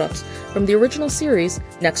Trek-inspired products from the original series,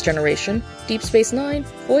 Next Generation, Deep Space Nine,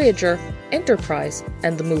 Voyager, Enterprise,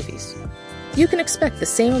 and the movies. You can expect the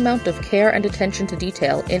same amount of care and attention to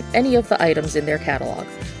detail in any of the items in their catalog,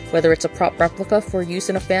 whether it's a prop replica for use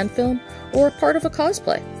in a fan film, or a part of a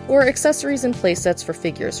cosplay, or accessories and playsets for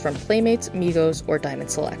figures from Playmates, Migos, or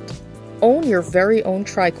Diamond Select. Own your very own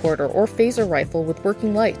tricorder or phaser rifle with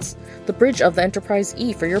working lights, the bridge of the Enterprise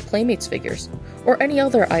E for your Playmates figures, or any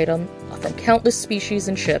other item from countless species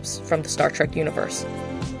and ships from the Star Trek universe.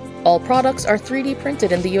 All products are 3D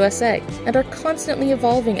printed in the USA and are constantly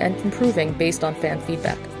evolving and improving based on fan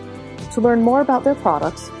feedback. To learn more about their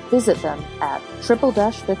products, visit them at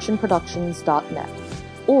triple-fictionproductions.net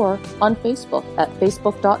or on Facebook at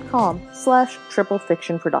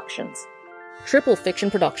facebook.com/triplefictionproductions. Triple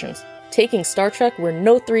Fiction Productions, taking Star Trek where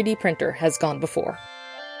no 3D printer has gone before.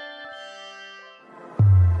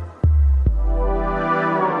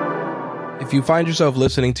 If you find yourself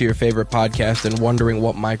listening to your favorite podcast and wondering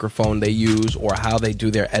what microphone they use or how they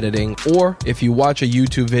do their editing, or if you watch a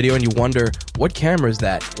YouTube video and you wonder, what camera is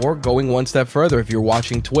that? Or going one step further, if you're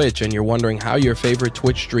watching Twitch and you're wondering how your favorite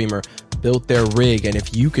Twitch streamer built their rig and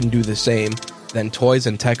if you can do the same, then Toys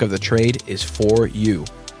and Tech of the Trade is for you.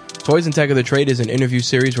 Toys and Tech of the Trade is an interview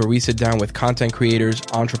series where we sit down with content creators,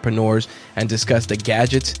 entrepreneurs, and discuss the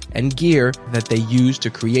gadgets and gear that they use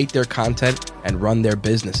to create their content and run their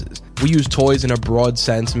businesses. We use toys in a broad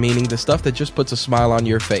sense, meaning the stuff that just puts a smile on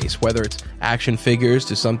your face, whether it's action figures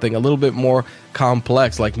to something a little bit more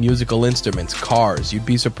complex like musical instruments, cars. You'd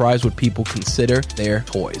be surprised what people consider their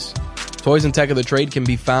toys. Toys and Tech of the Trade can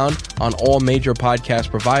be found on all major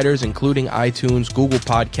podcast providers, including iTunes, Google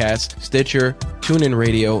Podcasts, Stitcher, TuneIn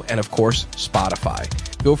Radio, and of course, Spotify.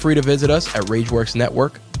 Feel free to visit us at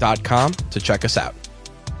RageWorksNetwork.com to check us out.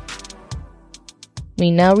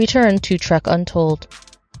 We now return to Trek Untold.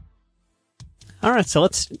 All right, so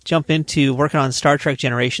let's jump into working on Star Trek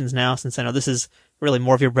Generations now, since I know this is really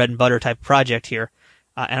more of your bread and butter type project here.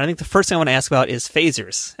 And I think the first thing I want to ask about is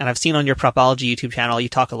phasers. And I've seen on your Propology YouTube channel, you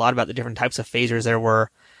talk a lot about the different types of phasers there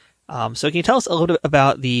were. So can you tell us a little bit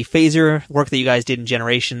about the phaser work that you guys did in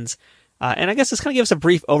Generations? And I guess just kind of give us a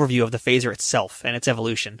brief overview of the phaser itself and its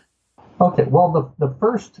evolution. Okay, well, the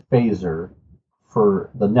first phaser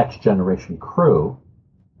for the Next Generation crew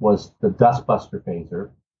was the Dustbuster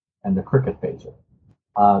phaser and the Cricket phaser.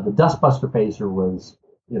 The Dustbuster phaser was,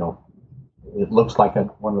 it looks like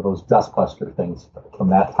one of those dustbuster things from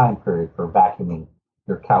that time period for vacuuming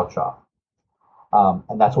your couch off.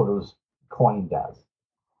 And that's what it was coined as.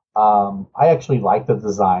 I actually like the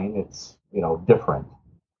design. It's, different.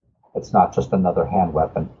 It's not just another hand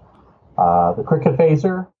weapon. The Cricket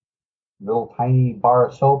phaser, little tiny bar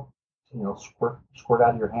of soap, squirt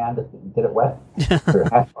out of your hand if you get it wet,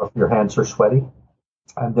 if your hands are sweaty.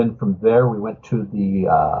 And then from there, we went to the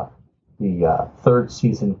third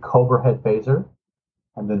season Cobra Head phaser.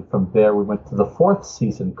 And then from there, we went to the fourth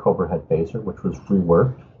season Cobra Head phaser, which was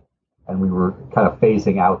reworked. And we were kind of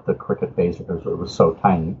phasing out the Cricket phaser because it was so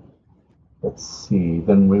tiny. Let's see.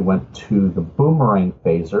 Then we went to the Boomerang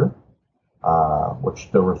phaser,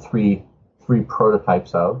 which there were three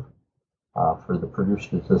prototypes of for the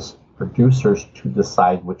producers to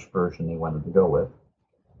decide which version they wanted to go with.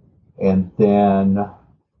 And then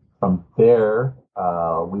from there,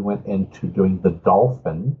 we went into doing the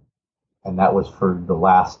Dolphin, and that was for the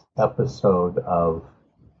last episode of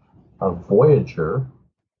Voyager,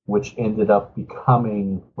 which ended up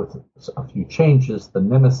becoming, with a few changes, the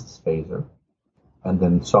Nemesis phaser, and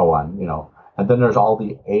then so on, And then there's all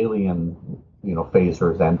the alien,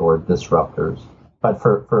 phasers and or disruptors. But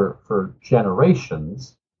for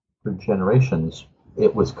generations,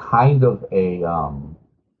 it was kind of a how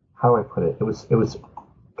do I put it? It was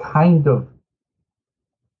kind of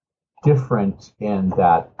different in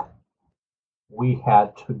that we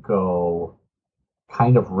had to go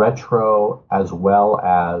kind of retro as well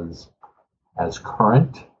as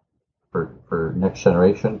current for Next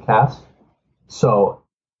Generation cast. So,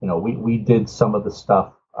 we did some of the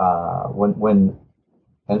stuff when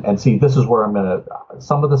see, this is where I'm gonna,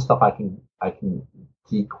 some of the stuff I can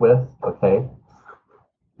geek with, okay,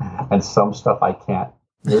 and some stuff I can't.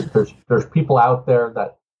 There's people out there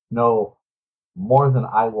that know more than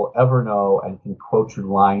I will ever know and can quote you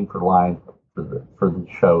line for line for the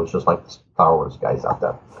shows, just like the Star Wars guys out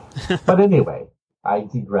there. But anyway, I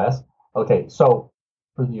digress. Okay, so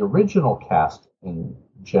for the original cast in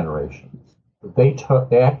Generations, they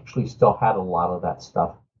actually still had a lot of that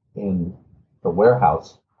stuff in the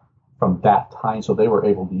warehouse from that time, so they were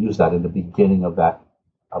able to use that in the beginning of that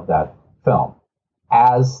film.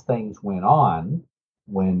 As things went on,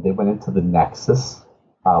 when they went into the Nexus,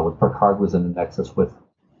 when Picard was in the Nexus with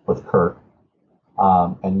Kirk,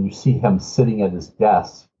 and you see him sitting at his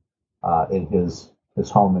desk in his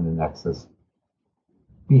home in the Nexus.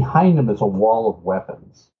 Behind him is a wall of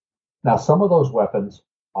weapons. Now, some of those weapons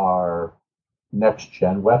are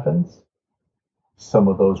next-gen weapons. Some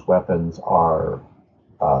of those weapons are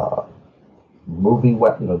movie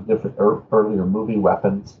weapons, different earlier movie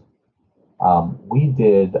weapons. We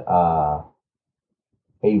did a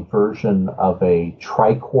version of a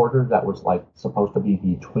tricorder that was supposed to be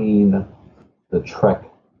between the Trek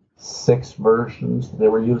 6 versions they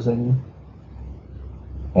were using,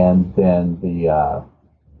 and then the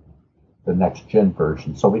the next gen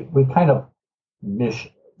version. So we kind of mishmashed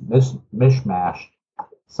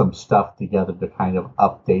some stuff together to kind of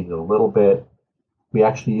update it a little bit. We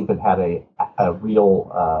actually even had a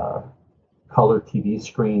real color TV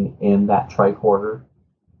screen in that tricorder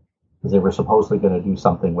because they were supposedly going to do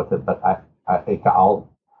something with it, but a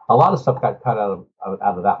lot of stuff got cut out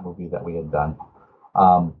of that movie that we had done.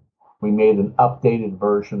 We made an updated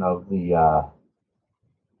version of the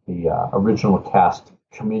original cast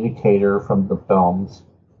communicator from the films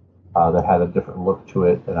that had a different look to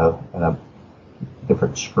it and a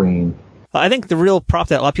different screen. I think the real prop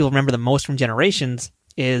that a lot of people remember the most from Generations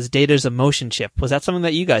is Data's emotion chip. Was that something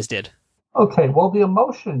that you guys did? Okay, well, the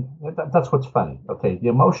emotion, that's what's funny. Okay, the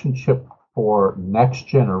emotion chip for Next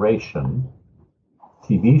Generation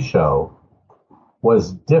TV show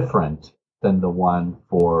was different than the one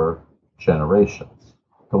for Generations.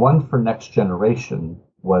 The one for Next Generation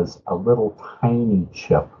was a little tiny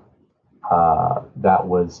chip that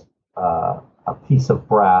was a piece of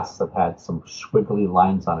brass that had some squiggly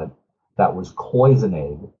lines on it that was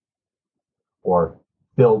cloisonnated or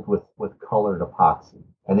filled with colored epoxy.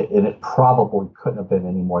 And it probably couldn't have been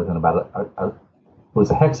any more than about it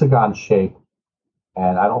was a hexagon shape,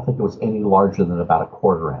 and I don't think it was any larger than about a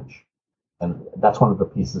quarter inch. And that's one of the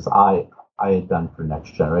pieces I had done for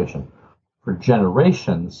Next Generation. For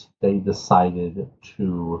Generations, they decided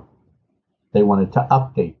they wanted to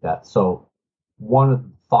update that. So one of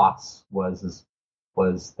the thoughts was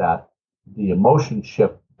that the emotion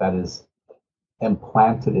chip that is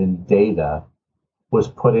implanted in Data was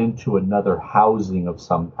put into another housing of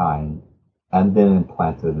some kind and then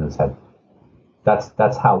implanted in his head.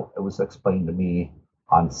 That's how it was explained to me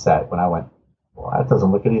on set when I went, well, that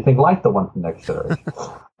doesn't look anything like the one from Next Generation.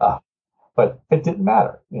 But it didn't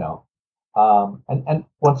matter, you know. And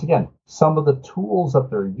once again, some of the tools that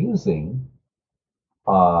they're using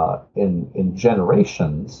in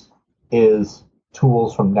Generations is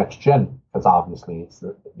tools from Next Gen, because obviously it's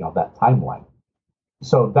that timeline.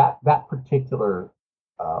 So that particular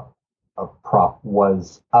prop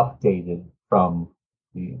was updated from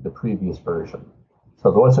the previous version.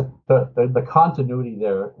 So there was the continuity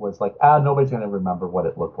there was like, nobody's going to remember what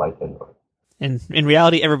it looked like anyway. And in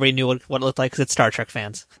reality, everybody knew what it looked like because it's Star Trek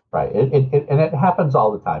fans. Right. And it happens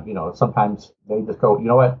all the time. You know, sometimes they just go, you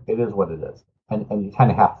know what, it is what it is. And you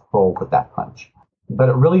kind of have to roll with that punch. But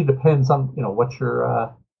it really depends on, what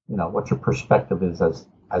your perspective is as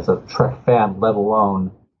a Trek fan, let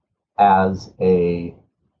alone as a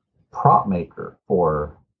prop maker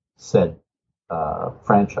for said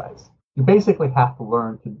franchise. You basically have to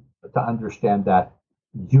learn to understand that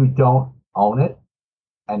you don't own it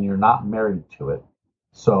and you're not married to it.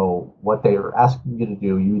 So what they are asking you to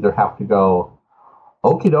do, you either have to go,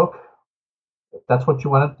 okie doke, if that's what you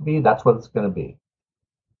want it to be, that's what it's going to be.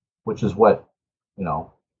 Which is what,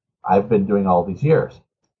 I've been doing all these years.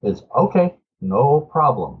 Is okay, no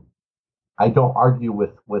problem. I don't argue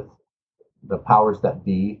with the powers that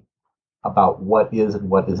be about what is and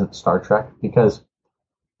what isn't Star Trek, because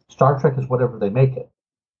Star Trek is whatever they make it.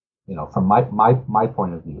 From my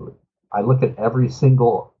point of view, I look at every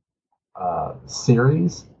single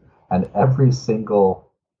series and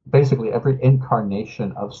basically every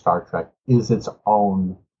incarnation of Star Trek is its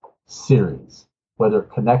own series. Whether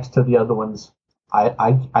it connects to the other ones,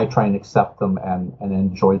 I try and accept them and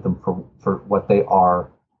enjoy them for what they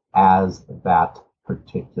are as that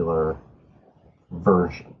particular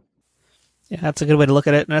version. Yeah, that's a good way to look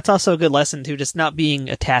at it. And it's also a good lesson to just not being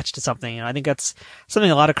attached to something. I think that's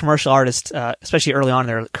something a lot of commercial artists, especially early on in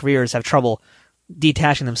their careers, have trouble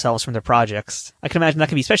detaching themselves from their projects. I can imagine that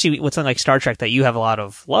can be, especially with something like Star Trek that you have a lot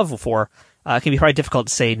of love for, it can be probably difficult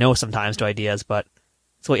to say no sometimes to ideas, but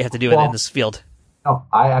it's what you have to do in this field. No,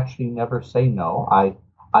 I actually never say no. I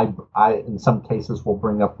in some cases will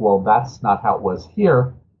bring up, well, that's not how it was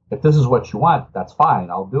here. If this is what you want, that's fine.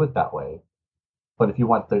 I'll do it that way. But if you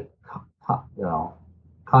want the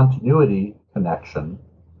continuity connection,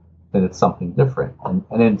 then it's something different.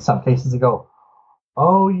 And in some cases they go,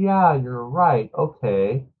 oh yeah, you're right.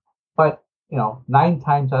 Okay. But 9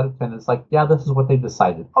 times out of 10, it's like, yeah, this is what they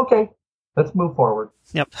decided. Okay, let's move forward.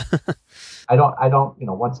 Yep. I don't,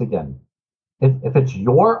 once again, if it's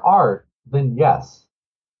your art, then yes,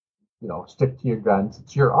 stick to your guns.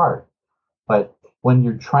 It's your art. But when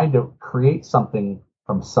you're trying to create something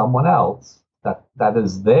from someone else that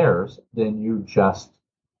is theirs, then you just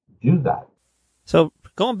do that. So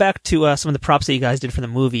going back to some of the props that you guys did for the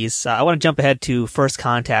movies, I want to jump ahead to First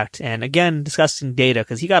Contact and again discussing Data,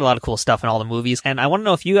 because he got a lot of cool stuff in all the movies. And I want to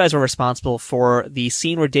know if you guys were responsible for the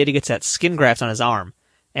scene where Data gets that skin graft on his arm.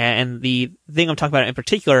 And the thing I'm talking about in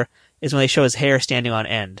particular is when they show his hair standing on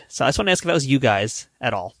end. So I just want to ask if that was you guys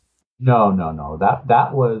at all. No.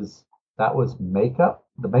 That was makeup,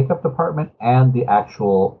 the makeup department, and the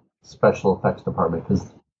actual special effects department.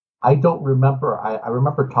 Because I don't remember. I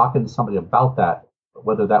remember talking to somebody about that,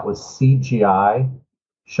 whether that was CGI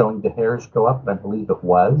showing the hairs go up, and I believe it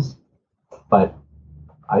was, but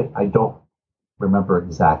I don't remember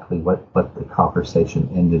exactly what the conversation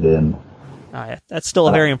ended in. Yeah. That's still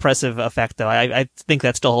a very impressive effect, though. I think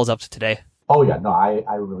that still holds up to today. Oh yeah, no,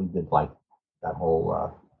 I really did like that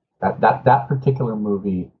whole that particular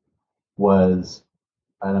movie was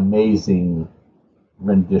an amazing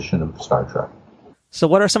rendition of Star Trek. So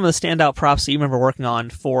what are some of the standout props that you remember working on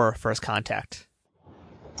for First Contact?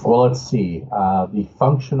 Well, let's see. The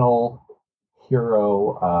functional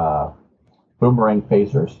hero boomerang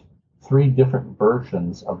phasers, 3 different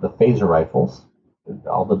versions of the phaser rifles,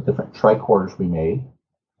 all the different tricorders we made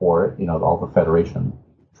for it, all the Federation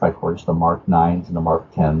tricorders, the Mark 9s and the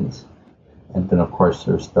Mark 10s. And then, of course,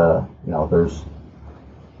 there's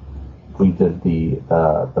we did the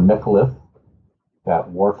Mycolith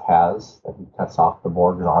that Worf has, that he cuts off the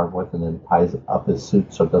Borg's arm with and then ties up his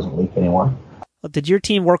suit so it doesn't leak anymore. Did your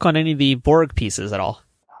team work on any of the Borg pieces at all?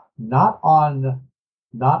 Not on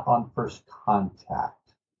First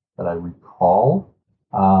Contact that I recall.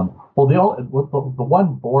 Well, the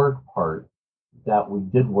one Borg part that we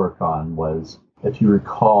did work on was, if you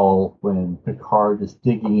recall, when Picard is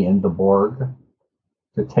digging in the Borg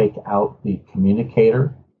to take out the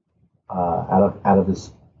communicator out of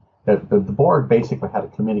his. The Borg basically had a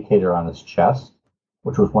communicator on his chest,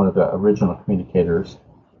 which was one of the original communicators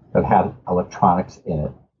that had electronics in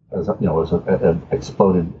it. As it was an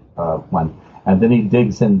exploded one, and then he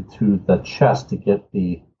digs into the chest to get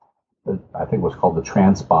I think it was called the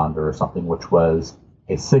transponder or something, which was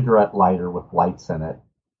a cigarette lighter with lights in it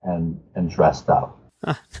and dressed up.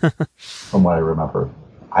 From what I remember,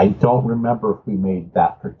 I don't remember if we made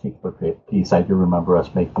that particular piece. I do remember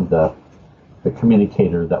us making the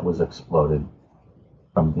communicator that was exploded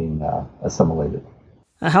from being assimilated.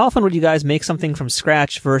 How often would you guys make something from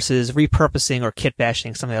scratch versus repurposing or kit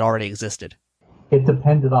bashing something that already existed? It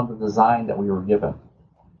depended on the design that we were given.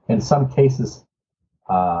 In some cases,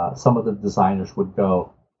 some of the designers would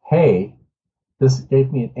go, "Hey, this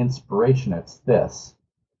gave me an inspiration. It's this,"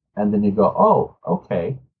 and then you go, "Oh,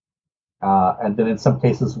 okay." And then in some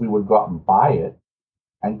cases, we would go out and buy it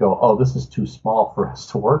and go, "Oh, this is too small for us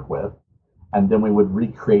to work with," and then we would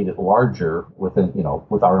recreate it larger within,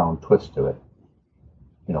 with our own twist to it,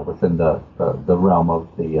 within the realm of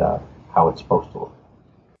the how it's supposed to look.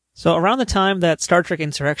 So around the time that Star Trek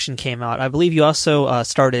Insurrection came out, I believe you also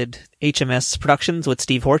started HMS Productions with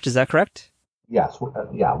Steve Horch. Is that correct? Yes.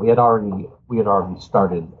 Yeah. We had already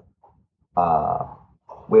started.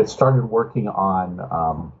 We had started working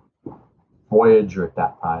on Voyager at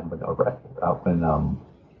that time when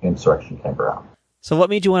Insurrection came around. So what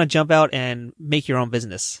made you want to jump out and make your own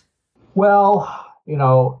business? Well,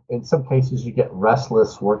 in some cases you get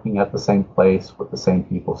restless working at the same place with the same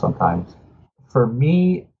people sometimes. For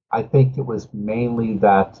me, I think it was mainly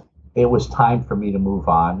that it was time for me to move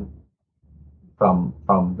on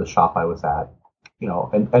from the shop I was at,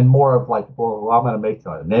 and more of like, well, I'm going to make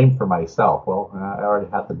a name for myself. Well, I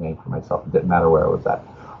already had the name for myself. It didn't matter where I was at.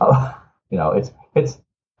 It's.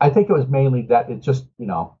 I think it was mainly that it just,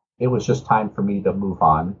 it was just time for me to move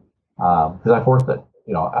on, because I've worked at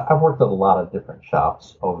a lot of different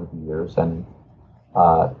shops over the years, and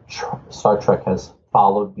Star Trek has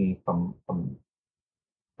followed me from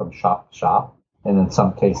shop to shop, and in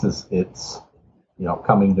some cases it's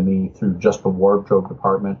coming to me through just the wardrobe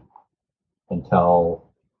department until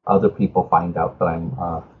other people find out that I'm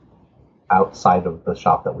outside of the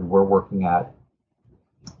shop that we were working at.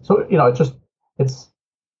 So it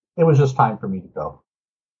was just time for me to go.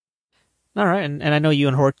 All right, and I know you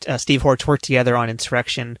and Steve Horch worked together on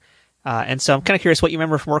Insurrection, and so I'm kind of curious what you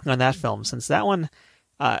remember from working on that film, since that one,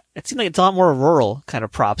 it seemed like it's a lot more rural kind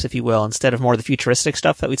of props, if you will, instead of more of the futuristic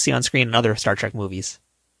stuff that we'd see on screen in other Star Trek movies.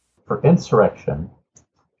 For Insurrection,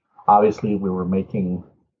 obviously we were making,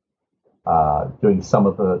 doing some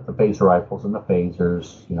of the phaser rifles and the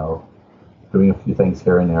phasers, doing a few things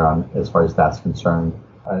here and there on as far as that's concerned,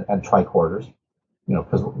 and tricorders,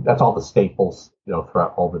 because that's all the staples,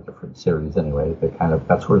 throughout all the different series anyway.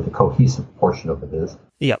 That's where the cohesive portion of it is.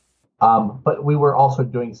 Yep. But we were also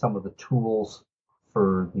doing some of the tools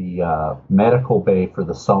for the medical bay for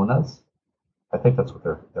the sonas. I think that's what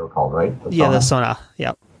they were called, right? The Sona.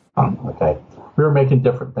 Yep. Okay. We were making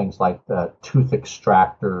different things like the tooth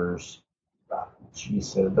extractors.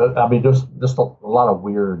 There's just a lot of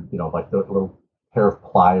weird, like the little pair of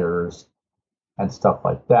pliers, and stuff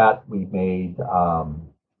like that. We made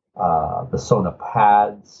the Sona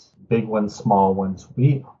pads, big ones, small ones.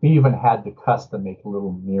 We even had to custom make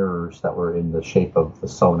little mirrors that were in the shape of the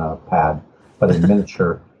Sona pad, but in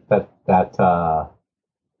miniature.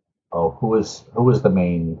 Who was the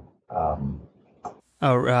main?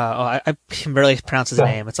 I can barely pronounce his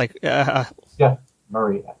name. It's like Yeah,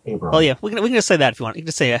 Murray Abraham. Oh yeah, we can just say that if you want. You can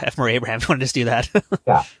just say F. Murray Abraham if you want to just do that.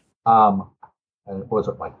 Yeah. And was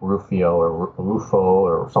it like Rufio or Rufo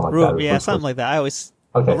or something like that? Yeah, something like that. I always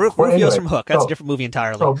okay. Rufio's anyway, from Hook. That's a different movie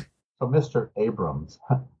entirely. So Mr. Abrams,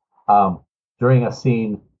 during a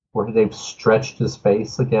scene where they've stretched his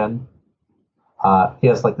face again, he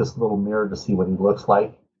has like this little mirror to see what he looks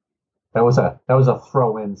like. That was a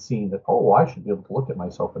throw-in scene that, I should be able to look at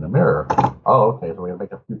myself in a mirror. Oh, okay, so we're going to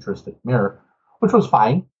make a futuristic mirror, which was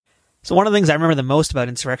fine. So one of the things I remember the most about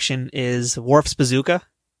Insurrection is Worf's bazooka,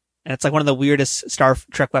 and it's like one of the weirdest Star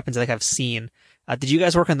Trek weapons I think I've seen. Did you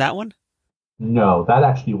guys work on that one? No, that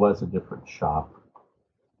actually was a different shop.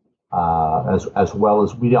 As well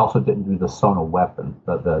as we also didn't do the Sona weapon,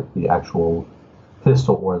 the actual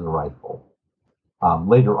pistol or the rifle.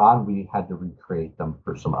 Later on, we had to recreate them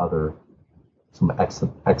for some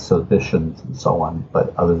exhibitions and so on.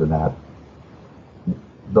 But other than that,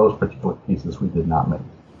 those particular pieces we did not make.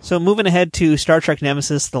 So moving ahead to Star Trek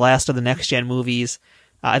Nemesis, the last of the next-gen movies,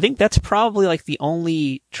 I think that's probably like the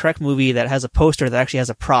only Trek movie that has a poster that actually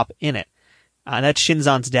has a prop in it. And that's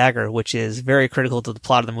Shinzon's dagger, which is very critical to the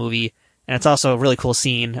plot of the movie. And it's also a really cool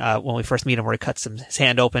scene when we first meet him where he cuts his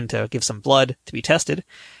hand open to give some blood to be tested.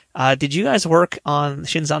 Did you guys work on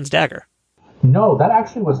Shinzon's dagger? No, that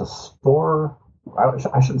actually was a store.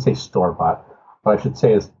 I shouldn't say store-bought. What I should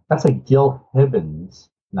say is that's a Gil Hibbins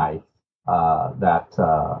knife that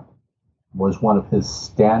was one of his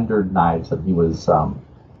standard knives that he was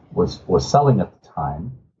selling at the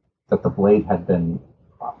time. That the blade had been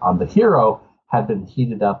on the Hero had been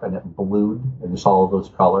heated up and it blued and just all of those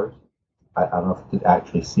colors. I don't know if you could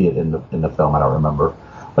actually see it in the film. I don't remember,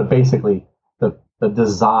 but basically the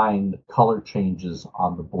design color changes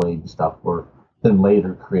on the blade stuff were then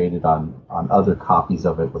later created on other copies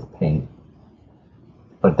of it with paint.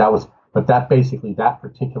 But that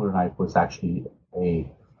particular knife was actually a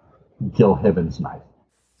Gil Hibbins knife.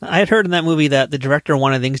 I had heard in that movie that the director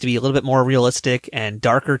wanted things to be a little bit more realistic and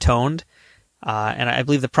darker toned. And I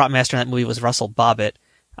believe the prop master in that movie was Russell Bobbitt.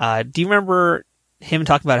 Do you remember him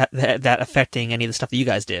talking about that affecting any of the stuff that you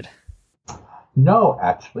guys did? No,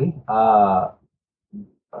 actually. At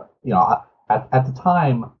the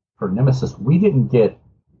time for Nemesis, we didn't get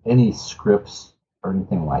any scripts or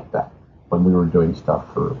anything like that when we were doing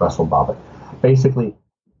stuff for Russell Bobbitt. Basically,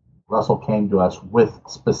 Russell came to us with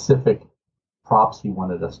specific props he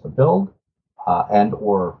wanted us to build, and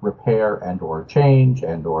or repair, and or change,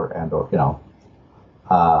 and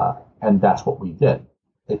that's what we did.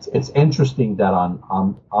 It's interesting that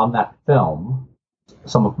on that film,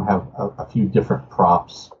 some of them have a few different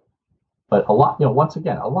props, but a lot, once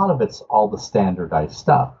again, a lot of it's all the standardized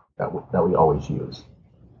stuff that we always use,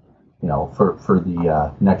 for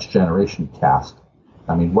the Next Generation cast.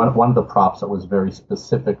 I mean, one of the props that was very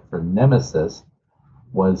specific for Nemesis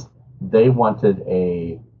was they wanted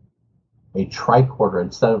a tricorder.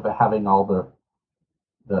 Instead of having all the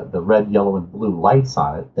red, yellow, and blue lights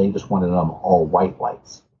on it, they just wanted them all white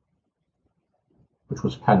lights, which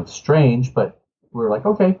was kind of strange, but we were like,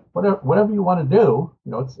 okay, whatever you want to do,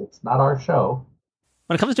 it's not our show.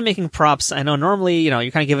 When it comes to making props, I know normally,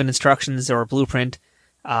 you're kind of given instructions or a blueprint.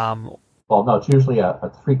 Well, no, it's usually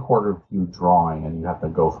a 3/4 view drawing, and you have to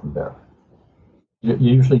go from there. You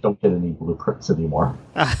usually don't get any blueprints anymore.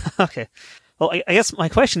 Okay. Well, I guess my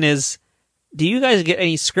question is, do you guys get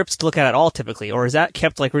any scripts to look at all typically, or is that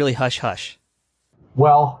kept like really hush-hush?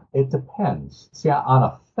 Well, it depends. See, on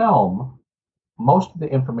a film, most of the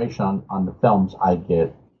information on the films I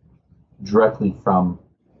get directly from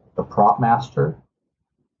the prop master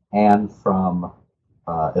and from,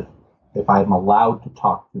 if I'm allowed to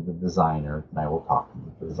talk to the designer, then I will talk to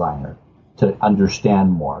the designer to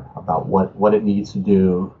understand more about what it needs to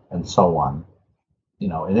do and so on.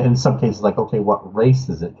 And in some cases, like, okay, what race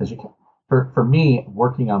is it? Because for me,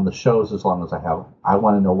 working on the shows as long as I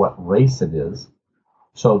want to know what race it is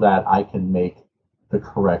so that I can make the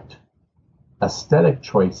correct aesthetic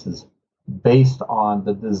choices based on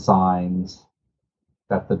the designs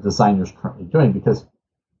that the designer's currently doing. Because,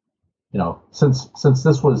 since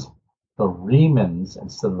this was the Remans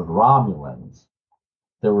instead of the Romulans,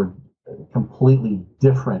 there were completely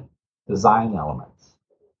different design elements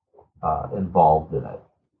involved in it.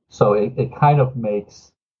 So it kind of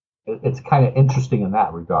makes it's kind of interesting in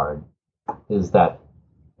that regard, is that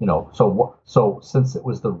so since it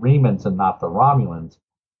was the Remans and not the Romulans,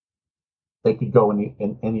 they could go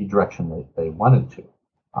in any direction they wanted to.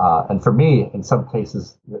 And for me, in some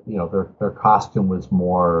cases, their costume was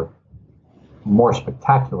more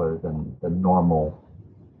spectacular than the normal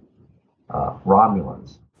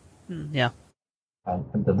Romulans. Yeah. And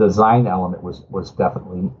the design element was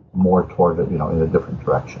definitely more toward in a different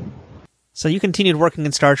direction. So you continued working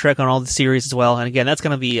in Star Trek on all the series as well, and again, that's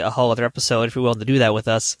going to be a whole other episode if you're willing to do that with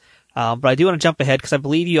us. But I do want to jump ahead because I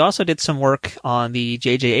believe you also did some work on the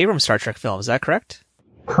J.J. Abrams Star Trek film. Is that correct?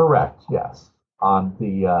 Correct. Yes. On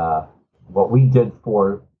the what we did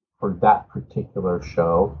for that particular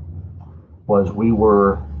show was we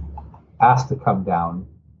were asked to come down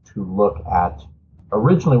to look at.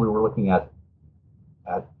 Originally, we were looking at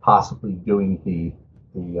possibly doing the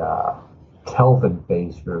Kelvin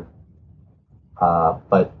phaser,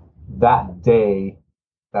 but that day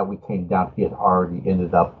that we came down, he had already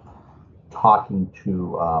ended up talking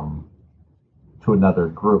to another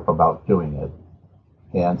group about doing it,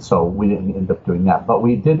 and so we didn't end up doing that. But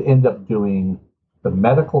we did end up doing the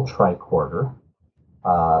medical tricorder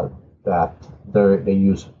that they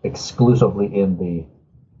use exclusively in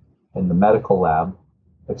the medical lab,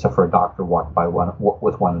 except for a doctor walked by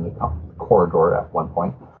with one in the corridor at one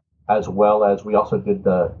point, as well as we also did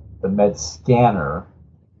the med scanner,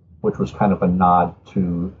 which was kind of a nod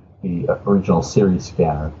to the original series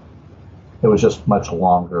scanner. It was just much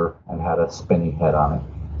longer and had a spinning head on it.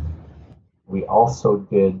 We also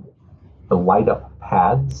did the light up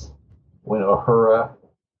pads when Uhura,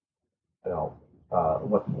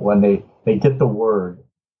 when they get the word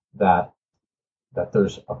that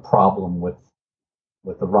there's a problem with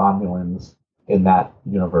the Romulans in that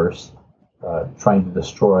universe, trying to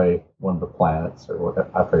destroy one of the planets, or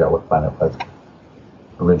I forgot what planet it was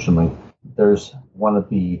originally. There's one of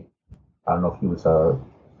the, I don't know if he was a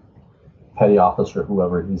petty officer or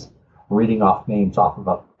whoever, he's reading off names off of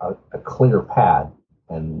a clear pad,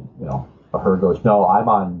 and her goes, "No, I'm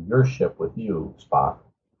on your ship with you, Spock."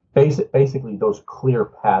 Basically, those clear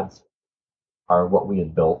pads are what we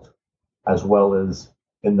had built, as well as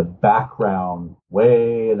in the background,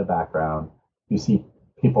 way in the background, you see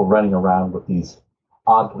people running around with these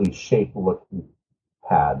oddly shaped looking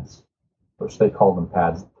pads, which they call them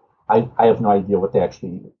pads. I have no idea what they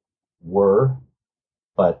actually were,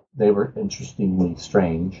 but they were interestingly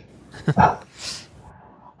strange.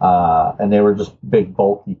 And they were just big,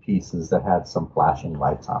 bulky pieces that had some flashing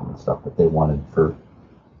lights on and stuff that they wanted for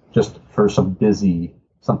something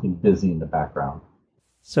busy in the background.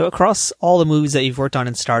 So across all the movies that you've worked on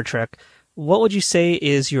in Star Trek, what would you say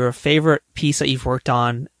is your favorite piece that you've worked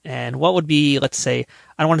on? And what would be, let's say,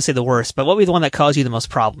 I don't want to say the worst, but what would be the one that caused you the most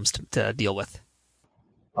problems to deal with?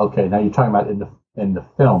 Okay, now you're talking about in the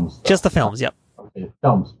films. Just the films, yep. Okay,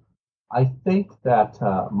 films. I think that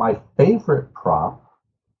my favorite prop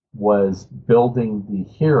was building the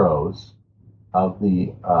heroes of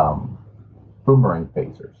the boomerang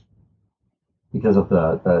phasers, because of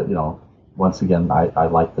the once again I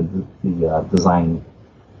like the design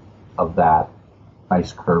of that,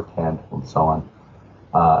 nice curved handle and so on,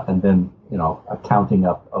 and then accounting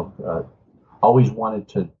up of always wanted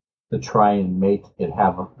to try and make it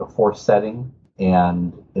have the force setting,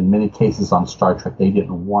 and in many cases on Star Trek they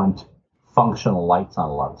didn't want functional lights on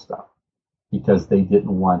a lot of stuff because they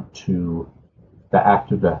didn't want the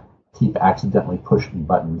actor to keep accidentally pushing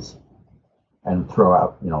buttons and throw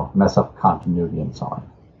out, mess up continuity and so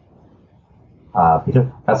on.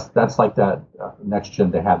 Because that's like that Next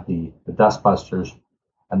Gen. They had the Dustbusters,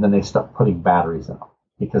 and then they stopped putting batteries in them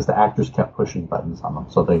because the actors kept pushing buttons on them.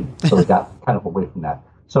 So they got kind of away from that.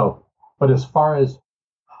 So, but as far as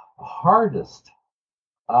hardest,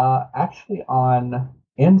 actually on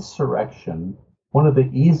Insurrection, one of the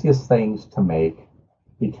easiest things to make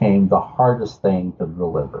became the hardest thing to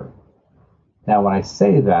deliver. Now, when I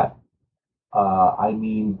say that, I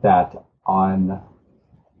mean that on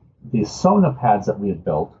the Sona pads that we had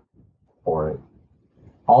built for it,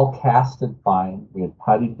 all casted fine. We had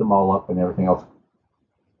puttied them all up and everything else.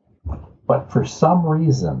 But for some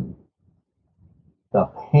reason, the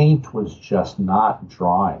paint was just not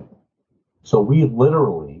drying. So we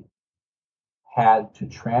literally had to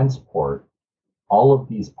transport all of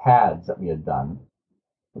these pads that we had done,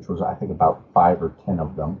 which was, I think, about 5 or 10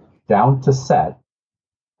 of them, down to set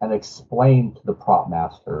and explain to the prop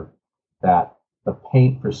master that the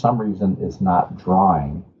paint, for some reason, is not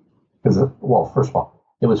drying. Because, well, first of all,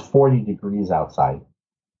 it was 40 degrees outside,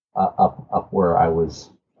 up where I was,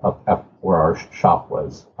 up where our shop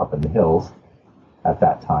was, up in the hills at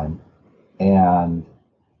that time. And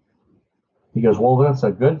He goes, well, that's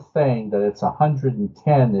a good thing that it's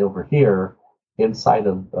 110 over here inside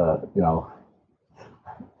of,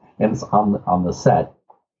 and it's on the set.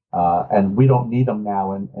 And we don't need them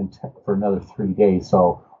now for another 3 days.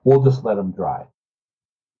 So we'll just let them dry.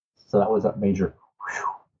 So that was a major,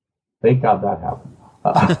 whew, thank God that happened.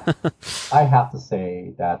 I have to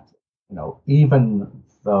say that, even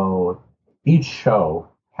though each show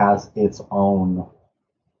has its own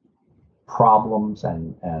problems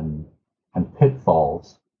and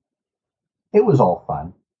pitfalls, it was all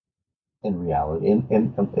fun in reality.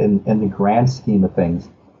 In the grand scheme of things,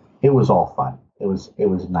 it was all fun. It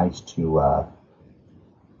was nice to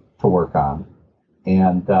work on,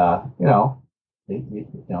 and as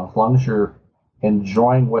long as you're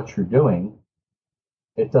enjoying what you're doing,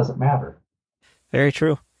 it doesn't matter. Very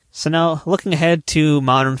true. So now, looking ahead to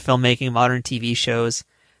modern filmmaking, modern TV shows,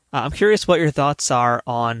 I'm curious what your thoughts are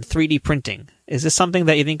on 3D printing. Is this something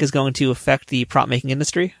that you think is going to affect the prop making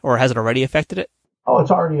industry, or has it already affected it? Oh,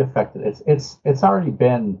 it's already affected. It's already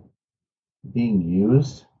been being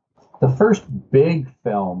used. The first big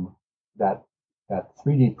film that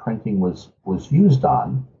 3D printing was used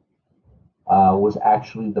on was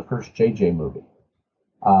actually the first JJ movie.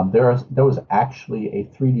 There was actually a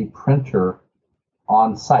 3D printer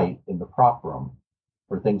on site in the prop room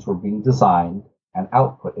where things were being designed and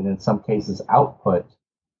output, and in some cases output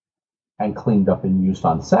and cleaned up and used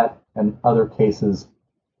on set, and other cases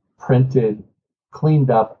printed, cleaned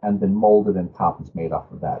up, and then molded and copies made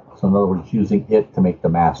off of that. So in other words, using it to make the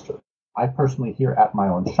master. I personally, here at my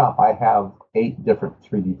own shop, I have 8 different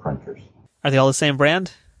 3D printers. Are they all the same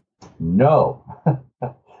brand? No.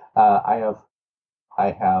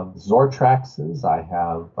 I have Zortraxes, I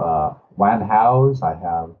have Wanhows, I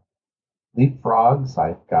have Leapfrogs,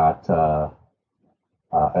 I've got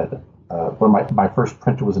my first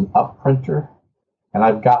printer was an up printer, and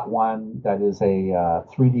I've got one that is a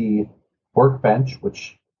 3D workbench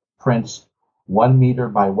which prints 1 meter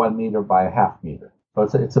by 1 meter by a half meter. So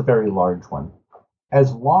it's a very large one.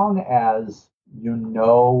 As long as you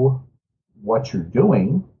know what you're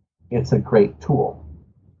doing, it's a great tool.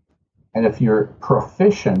 And if you're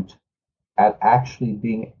proficient at actually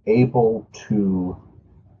being able to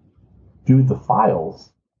do the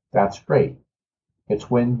files, that's great. It's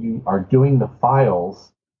when you are doing the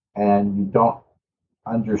files and you don't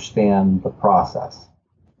understand the process.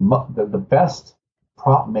 The best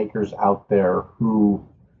prop makers out there who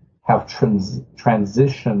have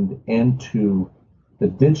transitioned into the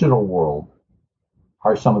digital world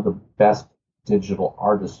are some of the best digital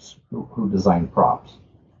artists who design props.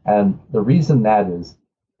 And the reason that is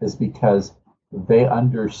because they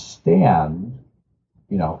understand,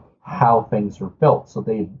 how things are built. So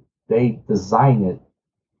they design it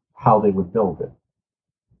how they would build it,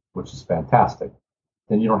 which is fantastic.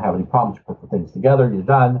 Then you don't have any problems. You put the things together, you're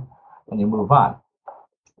done, and you move on.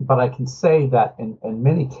 But I can say that in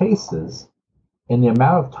many cases, in the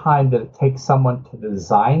amount of time that it takes someone to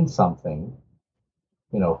design something,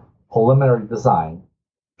 preliminary design,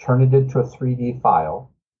 turn it into a 3D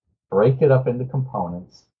file, break it up into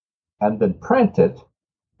components, and then print it,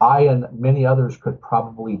 I and many others could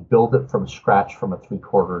probably build it from scratch from a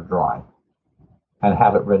 3/4 drawing and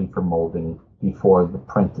have it ready for molding before the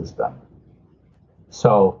print is done.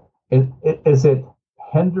 So is it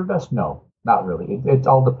hindered us? No, not really. It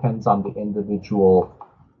all depends on the individual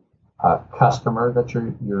customer that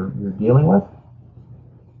you're dealing with.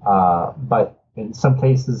 But in some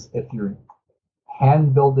cases, if you're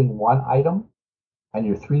hand building one item and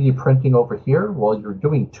you're 3D printing over here, well, you're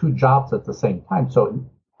doing 2 jobs at the same time. So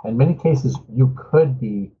in many cases, you could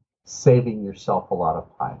be saving yourself a lot of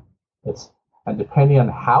time. And depending on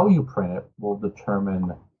how you print it will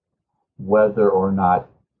determine whether or not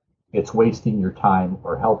it's wasting your time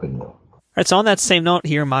or helping you. All right, so on that same note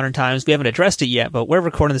here in modern times, we haven't addressed it yet, but we're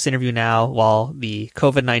recording this interview now while the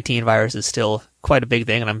COVID-19 virus is still quite a big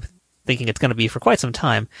thing, and I'm thinking it's going to be for quite some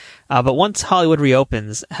time. But once Hollywood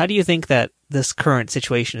reopens, how do you think that this current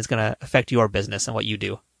situation is going to affect your business and what you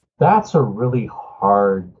do? That's a really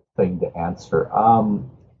hard thing to answer.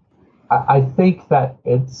 I think that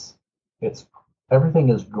it's everything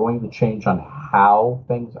is going to change on how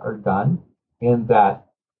things are done, in that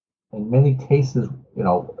in many cases,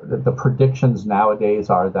 the predictions nowadays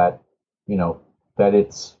are that, that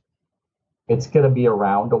it's going to be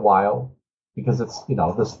around a while because it's,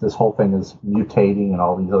 this whole thing is mutating and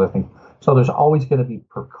all these other things. So there's always going to be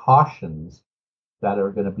precautions that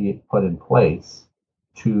are going to be put in place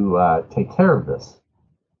to take care of this.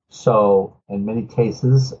 So in many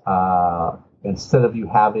cases, instead of you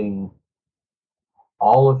having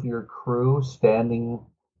all of your crew standing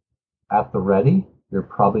at the ready, You're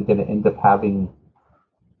probably going to end up having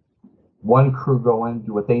one crew go in,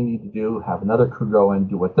 do what they need to do, have another crew go in,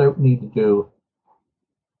 do what they need to do,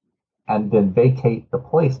 and then vacate the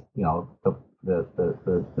place,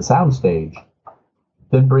 the sound stage,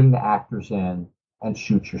 then bring the actors in and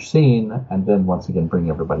shoot your scene, and then once again bring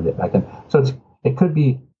everybody back in. So it could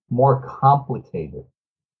be more complicated,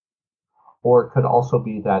 or it could also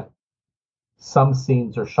be that some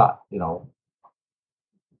scenes are shot,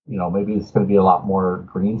 maybe it's going to be a lot more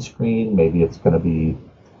green screen, maybe it's going to be,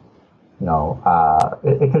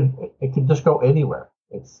 it could just go anywhere.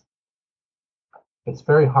 It's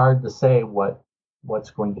very hard to say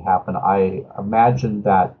what's going to happen. I imagine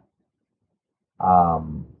that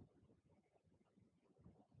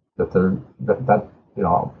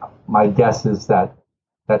my guess is that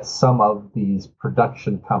some of these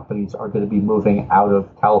production companies are going to be moving out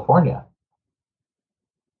of California,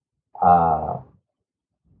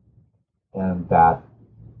 and that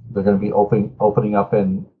they're going to be opening up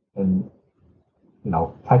in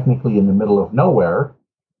technically in the middle of nowhere.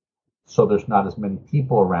 So there's not as many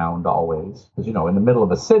people around always, because in the middle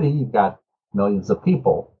of a city you've got millions of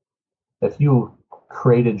people. If you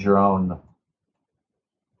created your own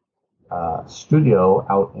studio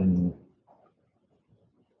out in,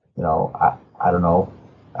 I don't know,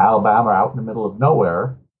 Alabama, out in the middle of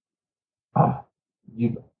nowhere,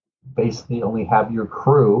 you basically only have your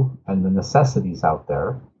crew and the necessities out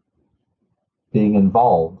there being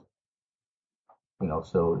involved.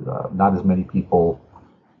 So not as many people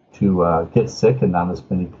to get sick, and not as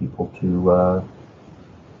many people to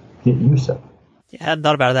get you sick. Yeah, I hadn't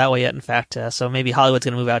thought about it that way yet, in fact. So maybe Hollywood's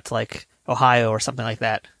going to move out to like Ohio or something like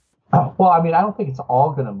that. Well, I mean, I don't think it's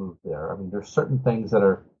all going to move there. I mean, there's certain things that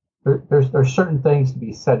are there's certain things to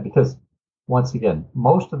be said, because once again,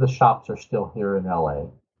 most of the shops are still here in LA.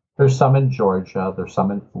 There's some in Georgia, there's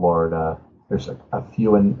some in Florida, there's a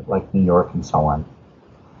few in like New York and so on.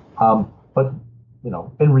 But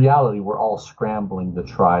in reality, we're all scrambling to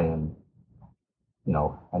try and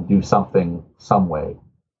and do something some way.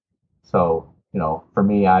 So for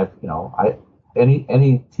me, any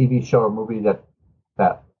TV show or movie that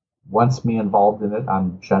wants me involved in it,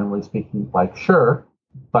 I'm generally speaking like sure,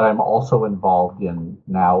 but I'm also involved in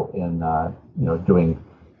doing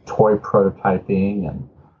toy prototyping and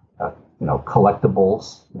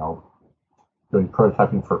collectibles, doing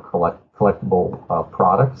prototyping for collectible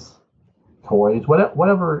products, toys,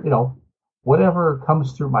 whatever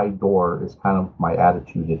comes through my door is kind of my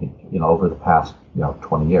attitude, over the past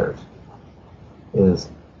 20 years, is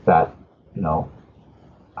that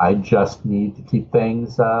I just need to keep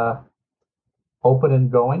things open and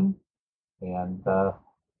going, and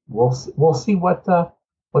we'll see what the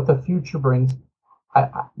future brings.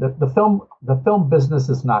 The film business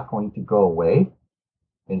is not going to go away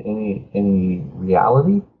in any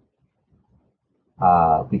reality,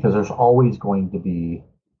 because there's always going to be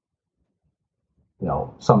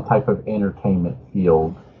some type of entertainment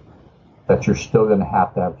field that you're still going to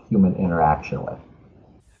have human interaction with.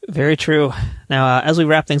 Very true. Now, as we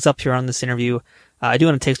wrap things up here on this interview, I do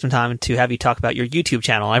want to take some time to have you talk about your YouTube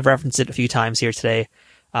channel. I've referenced it a few times here today.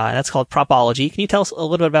 That's called Propology. Can you tell us a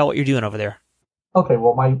little bit about what you're doing over there? Okay,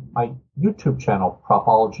 well, my YouTube channel,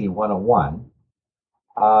 Propology 101,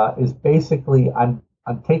 is basically I'm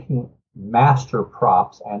taking master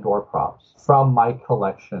props or props from my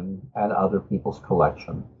collection and other people's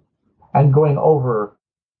collection, and going over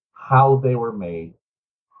how they were made,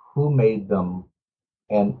 who made them,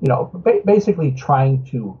 and basically trying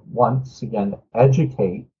to once again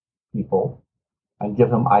educate people and give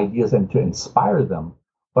them ideas and to inspire them,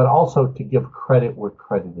 but also to give credit where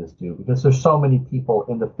credit is due, because there's so many people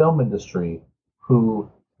in the film industry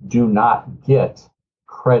who do not get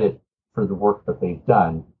credit for the work that they've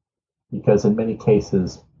done, because in many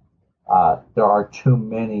cases there are too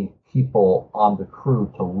many people on the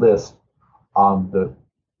crew to list on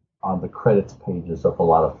the credits pages of a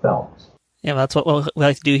lot of films. Yeah, well, that's what we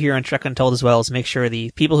like to do here on Trek Untold as well, is make sure the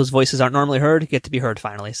people whose voices aren't normally heard get to be heard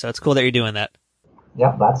finally. So it's cool that you're doing that.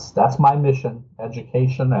 Yeah, that's my mission: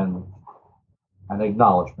 education and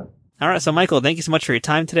acknowledgement. All right, so Michael, thank you so much for your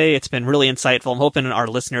time today. It's been really insightful. I'm hoping our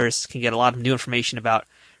listeners can get a lot of new information about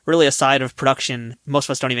really a side of production most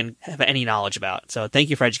of us don't even have any knowledge about. So thank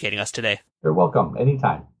you for educating us today. You're welcome.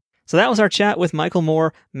 Anytime. So that was our chat with Michael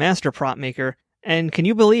Moore, master prop maker. And can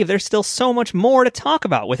you believe there's still so much more to talk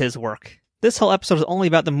about with his work? This whole episode is only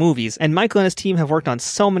about the movies, and Michael and his team have worked on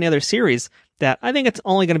so many other series that I think it's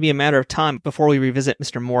only going to be a matter of time before we revisit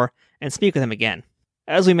Mr. Moore and speak with him again.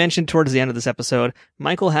 As we mentioned towards the end of this episode,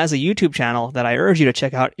 Michael has a YouTube channel that I urge you to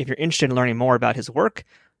check out if you're interested in learning more about his work.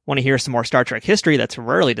 Want to hear some more Star Trek history that's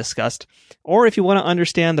rarely discussed, or if you want to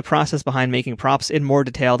understand the process behind making props in more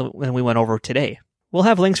detail than we went over today. We'll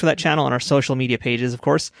have links for that channel on our social media pages, of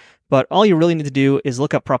course, but all you really need to do is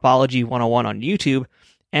look up Propology 101 on YouTube,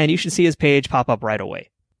 and you should see his page pop up right away.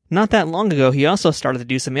 Not that long ago, he also started to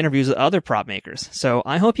do some interviews with other prop makers, so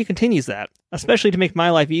I hope he continues that, especially to make my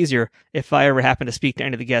life easier if I ever happen to speak to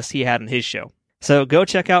any of the guests he had on his show. So go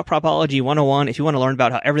check out Propology 101 if you want to learn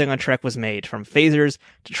about how everything on Trek was made, from phasers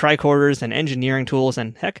to tricorders and engineering tools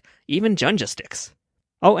and, heck, even Junja sticks.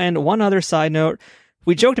 Oh, and one other side note,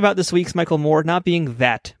 we joked about this week's Michael Moore not being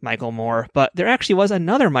that Michael Moore, but there actually was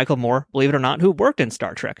another Michael Moore, believe it or not, who worked in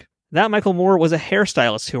Star Trek. That Michael Moore was a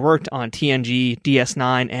hairstylist who worked on TNG,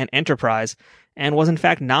 DS9, and Enterprise, and was in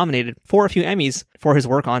fact nominated for a few Emmys for his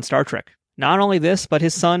work on Star Trek. Not only this, but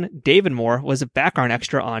his son, David Moore, was a background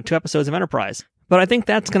extra on 2 episodes of Enterprise. But I think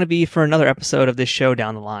that's going to be for another episode of this show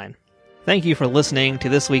down the line. Thank you for listening to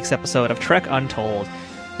this week's episode of Trek Untold.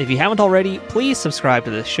 If you haven't already, please subscribe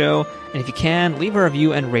to this show, and if you can, leave a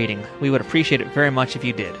review and rating. We would appreciate it very much if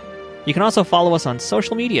you did. You can also follow us on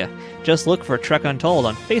social media. Just look for Trek Untold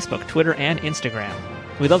on Facebook, Twitter, and Instagram.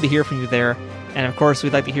 We'd love to hear from you there, and of course,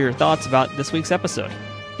 we'd like to hear your thoughts about this week's episode.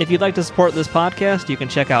 If you'd like to support this podcast, you can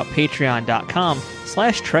check out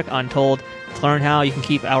patreon.com/TrekUntold to learn how you can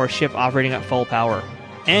keep our ship operating at full power.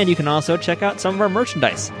 And you can also check out some of our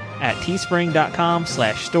merchandise at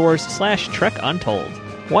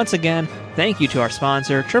teespring.com/stores/TrekUntold. Once again, thank you to our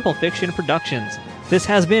sponsor, Triple Fiction Productions. This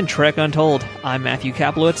has been Trek Untold. I'm Matthew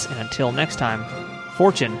Kaplowitz, and until next time,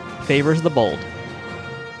 fortune favors the bold.